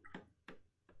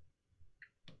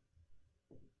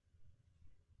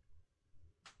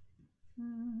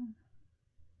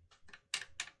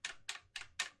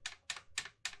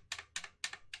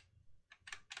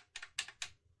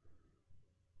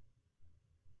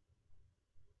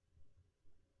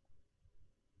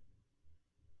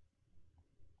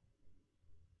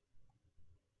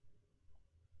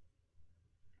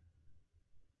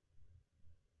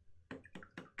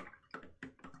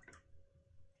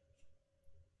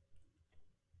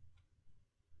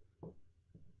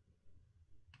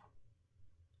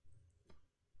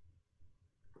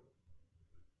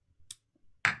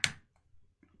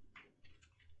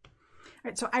 All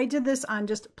right, so I did this on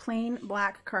just plain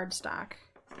black cardstock.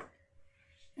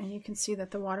 And you can see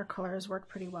that the watercolors work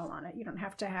pretty well on it. You don't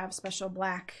have to have special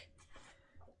black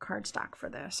cardstock for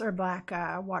this, or black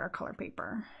watercolor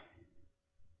paper.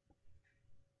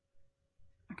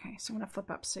 Okay, so I'm gonna flip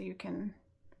up so you can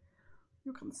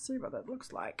see what that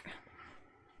looks like.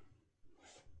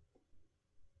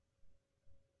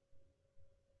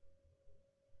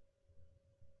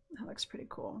 That looks pretty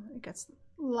cool. It gets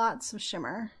lots of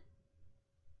shimmer.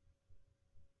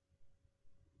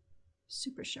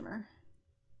 Super shimmer.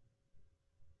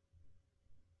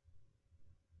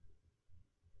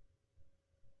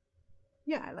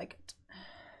 Yeah, I like it.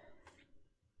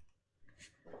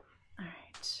 All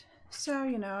right, so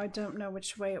I don't know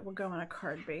which way it will go on a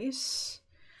card base.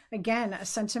 Again, a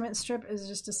sentiment strip is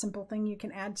just a simple thing you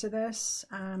can add to this.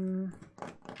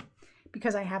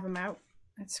 Because I have them out,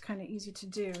 it's kind of easy to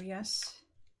do, yes.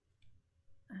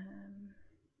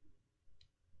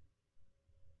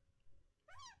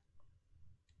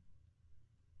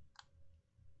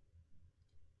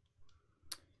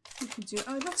 We can do,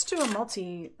 oh, let's do a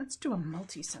multi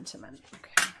sentiment.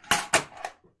 Okay.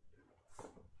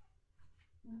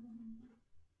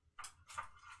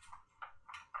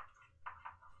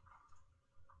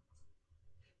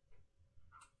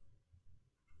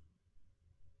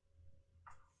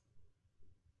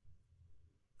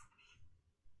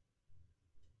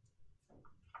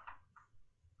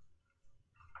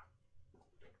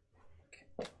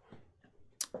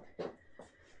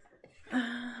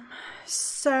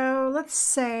 So let's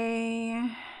say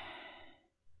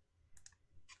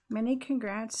many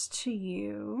congrats to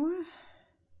you.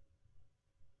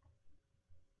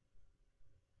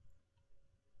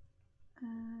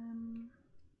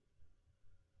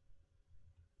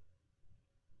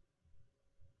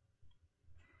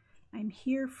 I'm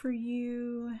here for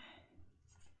you.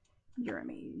 You're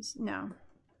amazing. No,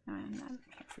 I'm not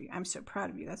here for you. I'm so proud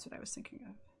of you. That's what I was thinking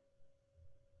of.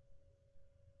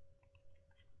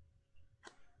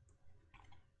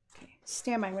 Okay,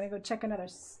 stand by. I'm going to go check another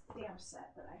stamp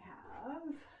set that I have.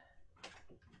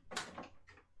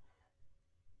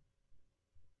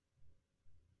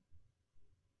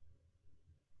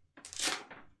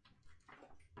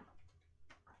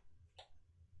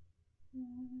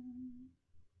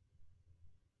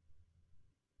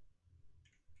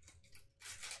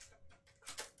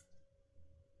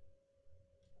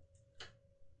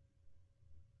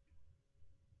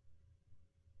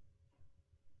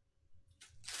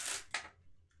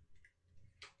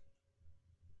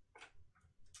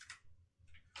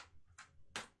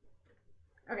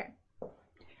 Okay,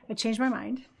 I changed my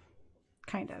mind,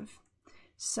 kind of.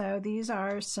 So these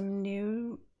are some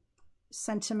new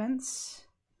sentiments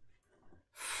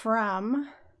from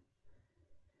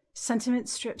Sentiment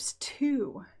Strips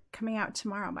 2 coming out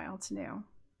tomorrow by Altenew.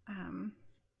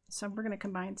 So we're going to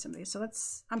combine some of these. So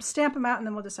I'm stamp them out and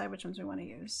then we'll decide which ones we want to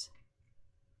use.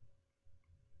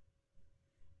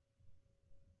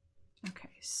 Okay,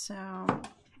 so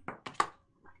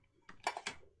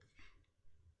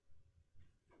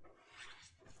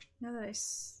now that I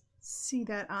see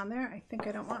that on there, I think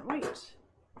I don't want white.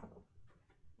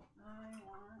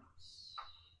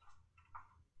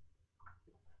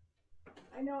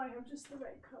 I know I have just the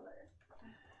right color.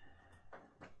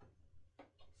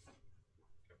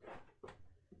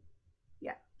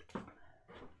 Yeah.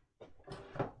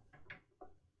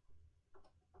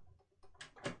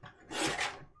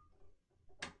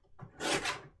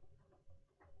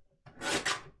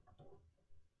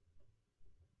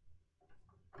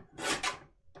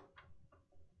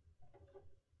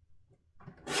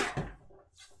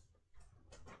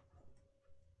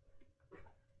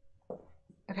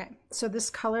 Okay, so this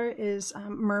color is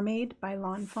Mermaid by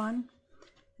Lawn Fawn.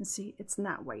 And see, it's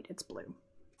not white, it's blue.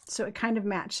 So it kind of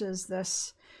matches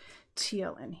this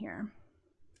teal in here.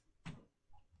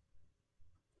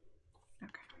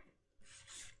 Okay.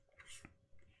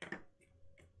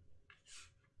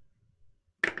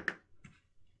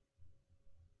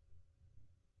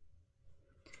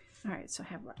 All right, so I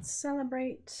have Let's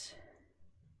Celebrate.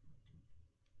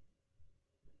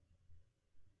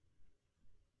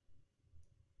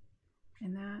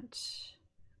 And that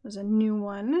was a new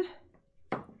one.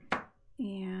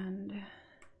 And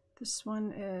this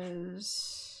one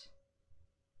is,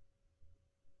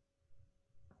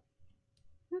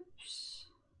 oops.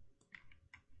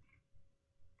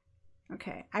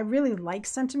 Okay, I really like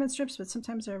sentiment strips, but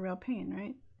sometimes they're a real pain,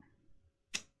 right?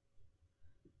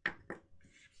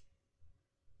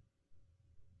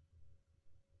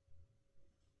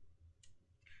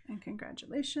 And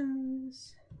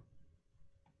congratulations.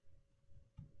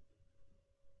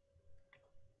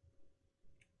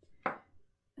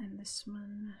 And this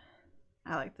one,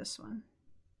 I like this one.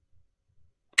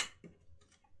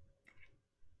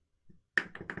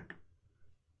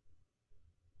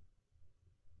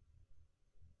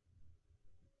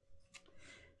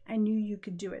 I knew you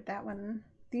could do it. That one,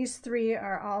 these three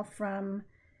are all from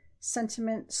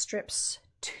Sentiment Strips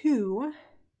 2.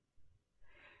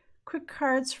 Quick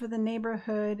cards for the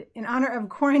neighborhood in honor of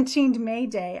Quarantined May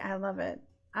Day. I love it.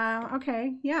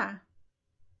 Okay, yeah.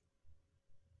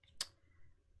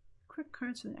 Quick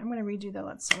cards. I'm going to redo the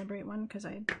Let's Celebrate one because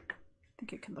I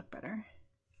think it could look better.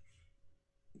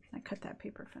 I cut that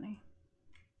paper funny.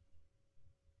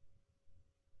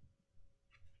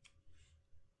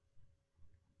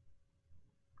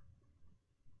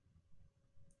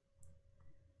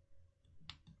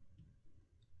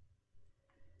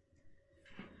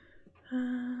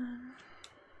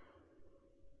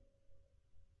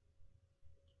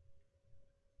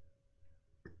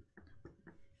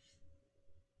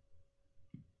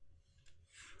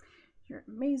 You're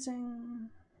amazing.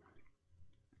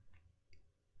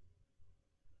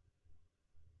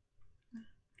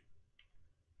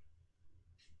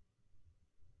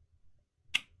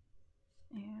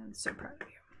 And so proud of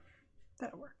you.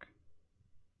 That'll work.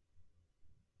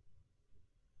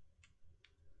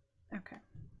 Okay,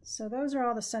 so those are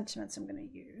all the sentiments I'm going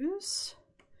to use.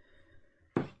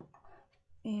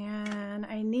 And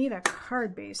I need a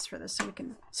card base for this so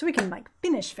we can like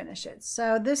finish it.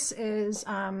 So this is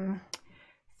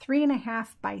 3.5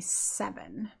 by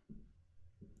 7.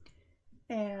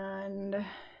 And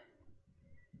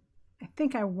I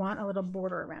think I want a little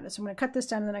border around it. So I'm going to cut this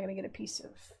down and then I'm going to get a piece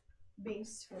of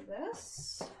base for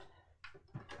this.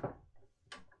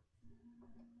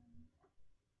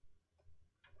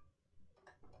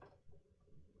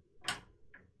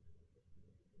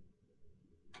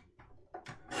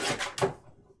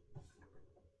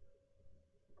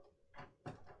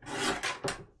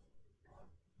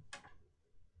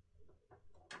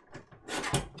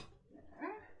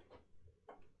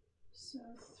 So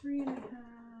 3.5,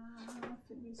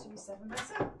 it needs to be 7 by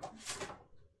 7.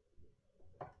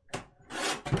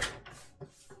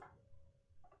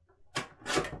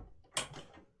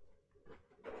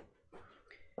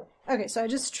 Okay, so I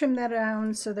just trimmed that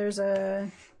down. So there's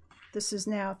this is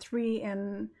now 3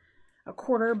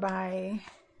 1/4 by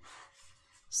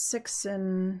 6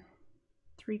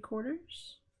 3/4.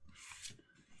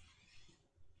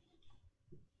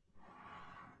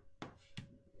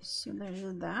 So there's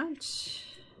that,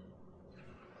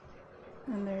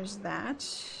 and there's that.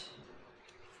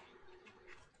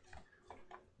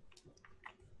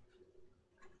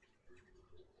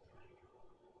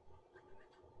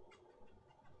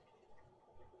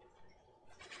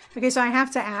 Okay, so I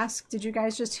have to ask, did you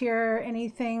guys just hear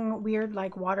anything weird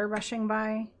like water rushing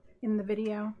by in the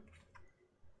video?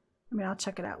 I mean, I'll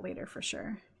check it out later for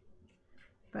sure.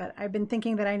 But I've been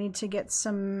thinking that I need to get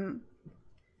some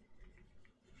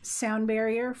sound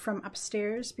barrier from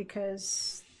upstairs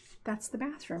because that's the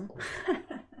bathroom.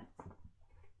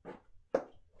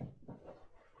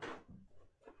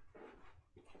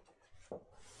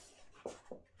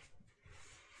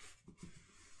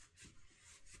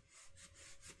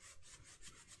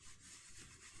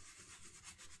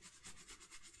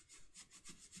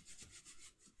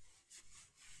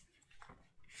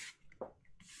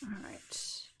 All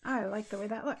right, I like the way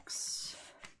that looks.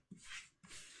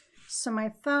 So my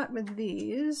thought with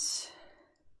these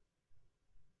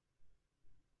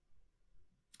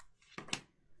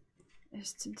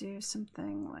is to do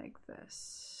something like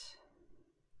this.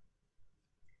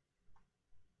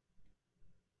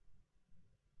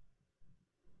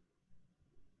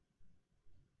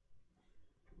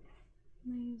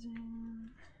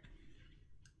 Amazing.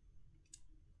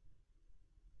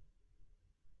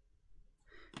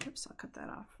 Oops, I'll cut that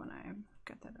off when I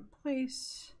get that in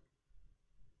place.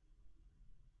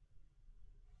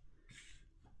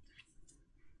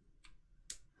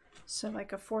 So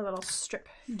like a 4 little strip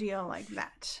deal like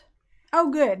that. Oh,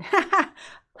 good.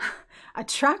 A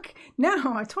truck?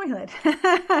 No, a toilet.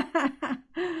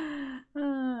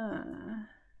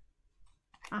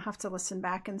 I'll have to listen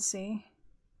back and see.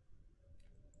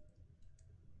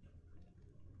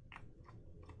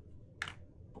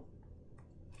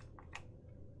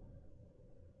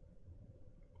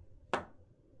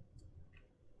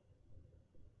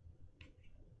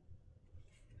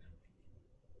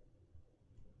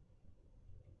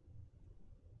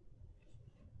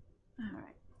 All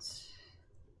right.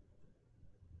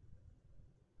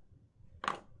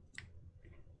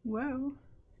 Whoa,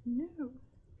 no.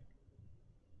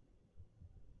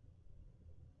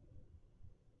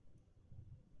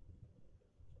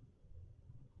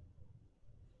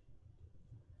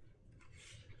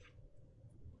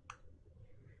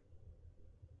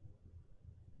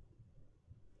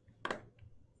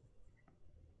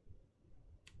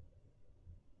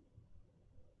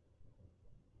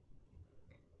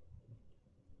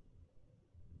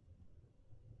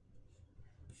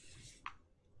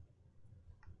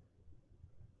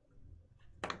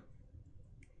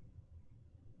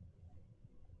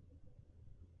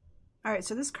 All right,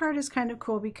 so this card is kind of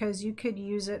cool because you could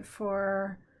use it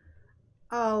for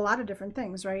a lot of different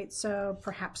things, right? So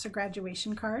perhaps a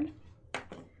graduation card,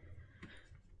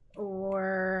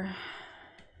 or,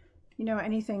 you know,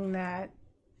 anything that,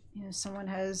 you know, someone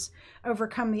has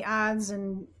overcome the odds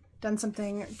and done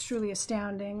something truly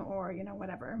astounding, or, you know,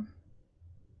 whatever.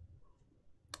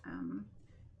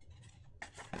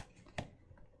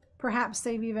 Perhaps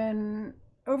they've even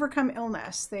overcome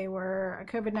illness. They were a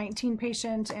COVID-19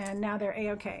 patient and now they're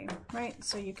A-okay, right?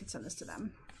 So you could send this to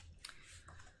them.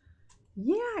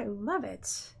 Yeah, I love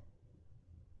it.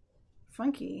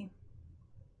 Funky.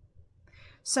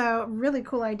 So really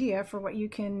cool idea for what you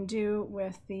can do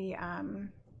with the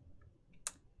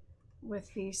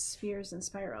spheres and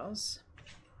spirals.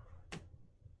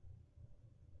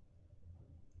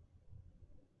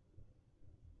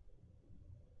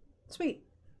 Sweet.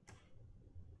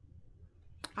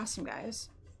 Awesome, guys.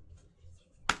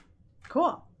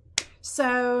 Cool.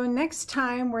 So next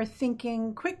time we're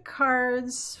thinking quick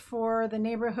cards for the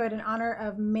neighborhood in honor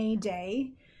of May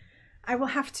Day. I will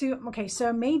have to, okay,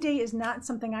 so May Day is not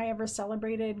something I ever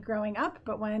celebrated growing up,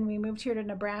 but when we moved here to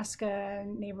Nebraska,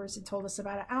 neighbors had told us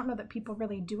about it. I don't know that people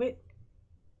really do it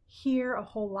here a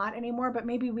whole lot anymore, but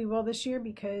maybe we will this year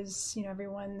because, you know,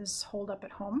 everyone's holed up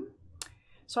at home.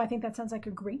 So I think that sounds like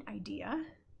a great idea.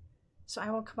 So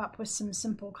I will come up with some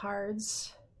simple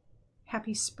cards,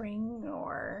 happy spring,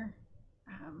 or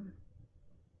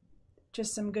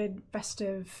just some good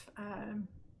festive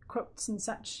quotes and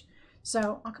such.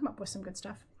 So I'll come up with some good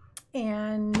stuff.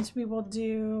 And we will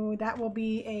do, that will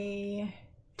be a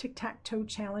tic-tac-toe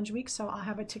challenge week. So I'll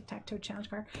have a tic-tac-toe challenge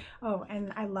card. Oh,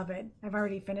 and I love it. I've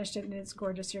already finished it and it's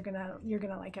gorgeous. You're gonna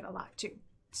like it a lot too.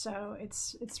 So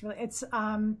it's really,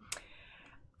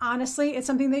 honestly, it's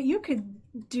something that you could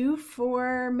do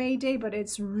for May Day, but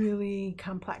it's really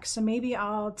complex. So maybe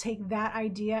I'll take that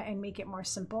idea and make it more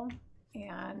simple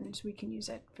and we can use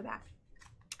it for that.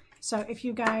 So if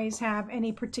you guys have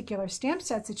any particular stamp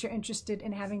sets that you're interested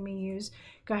in having me use,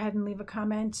 go ahead and leave a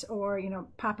comment, or, you know,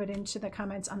 pop it into the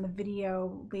comments on the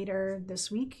video later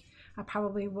this week. I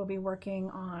probably will be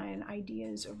working on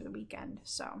ideas over the weekend.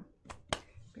 So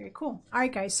very cool. All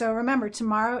right, guys. So remember,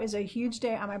 tomorrow is a huge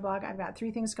day on my blog. I've got 3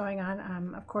 things going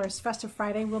on. Of course, Festive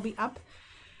Friday will be up.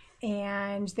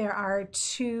 And there are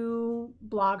 2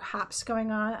 blog hops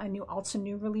going on. A new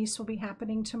Altenew release will be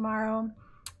happening tomorrow.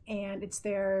 And it's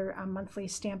their monthly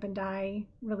stamp and die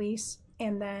release.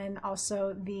 And then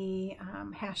also the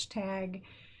hashtag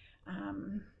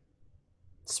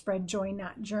spread joy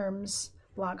not germs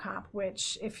blog hop,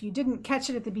 which, if you didn't catch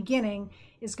it at the beginning,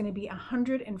 is going to be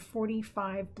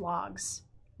 145 blogs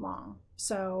long.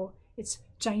 So it's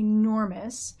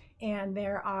ginormous. And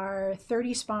there are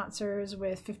 30 sponsors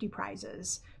with 50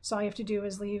 prizes. So all you have to do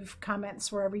is leave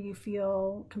comments wherever you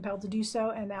feel compelled to do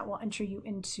so, and that will enter you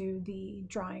into the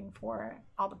drawing for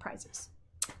all the prizes.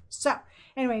 So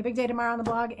anyway, big day tomorrow on the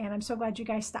blog, and I'm so glad you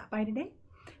guys stopped by today.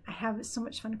 I have so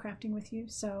much fun crafting with you,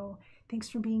 so thanks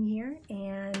for being here.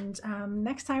 And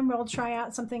next time we'll try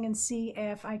out something and see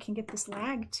if I can get this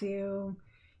lag to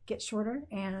get shorter,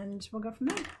 and we'll go from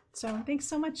there. So thanks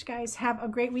so much, guys. Have a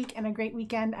great week and a great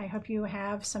weekend. I hope you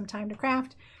have some time to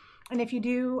craft. And if you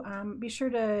do, be sure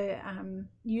to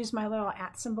use my little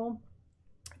 @ symbol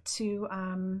to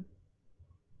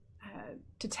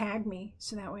tag me,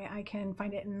 so that way I can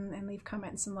find it and leave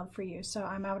comments and love for you. So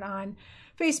I'm out on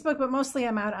Facebook, but mostly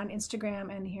I'm out on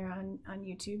Instagram and here on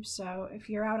YouTube. So if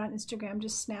you're out on Instagram,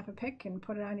 just snap a pic and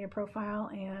put it on your profile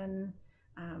and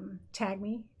tag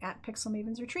me at Pixel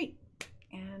Maven's Retreat,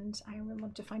 and I would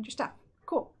love to find your stuff.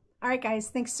 Cool. All right, guys,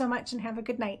 thanks so much and have a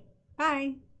good night.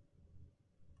 Bye.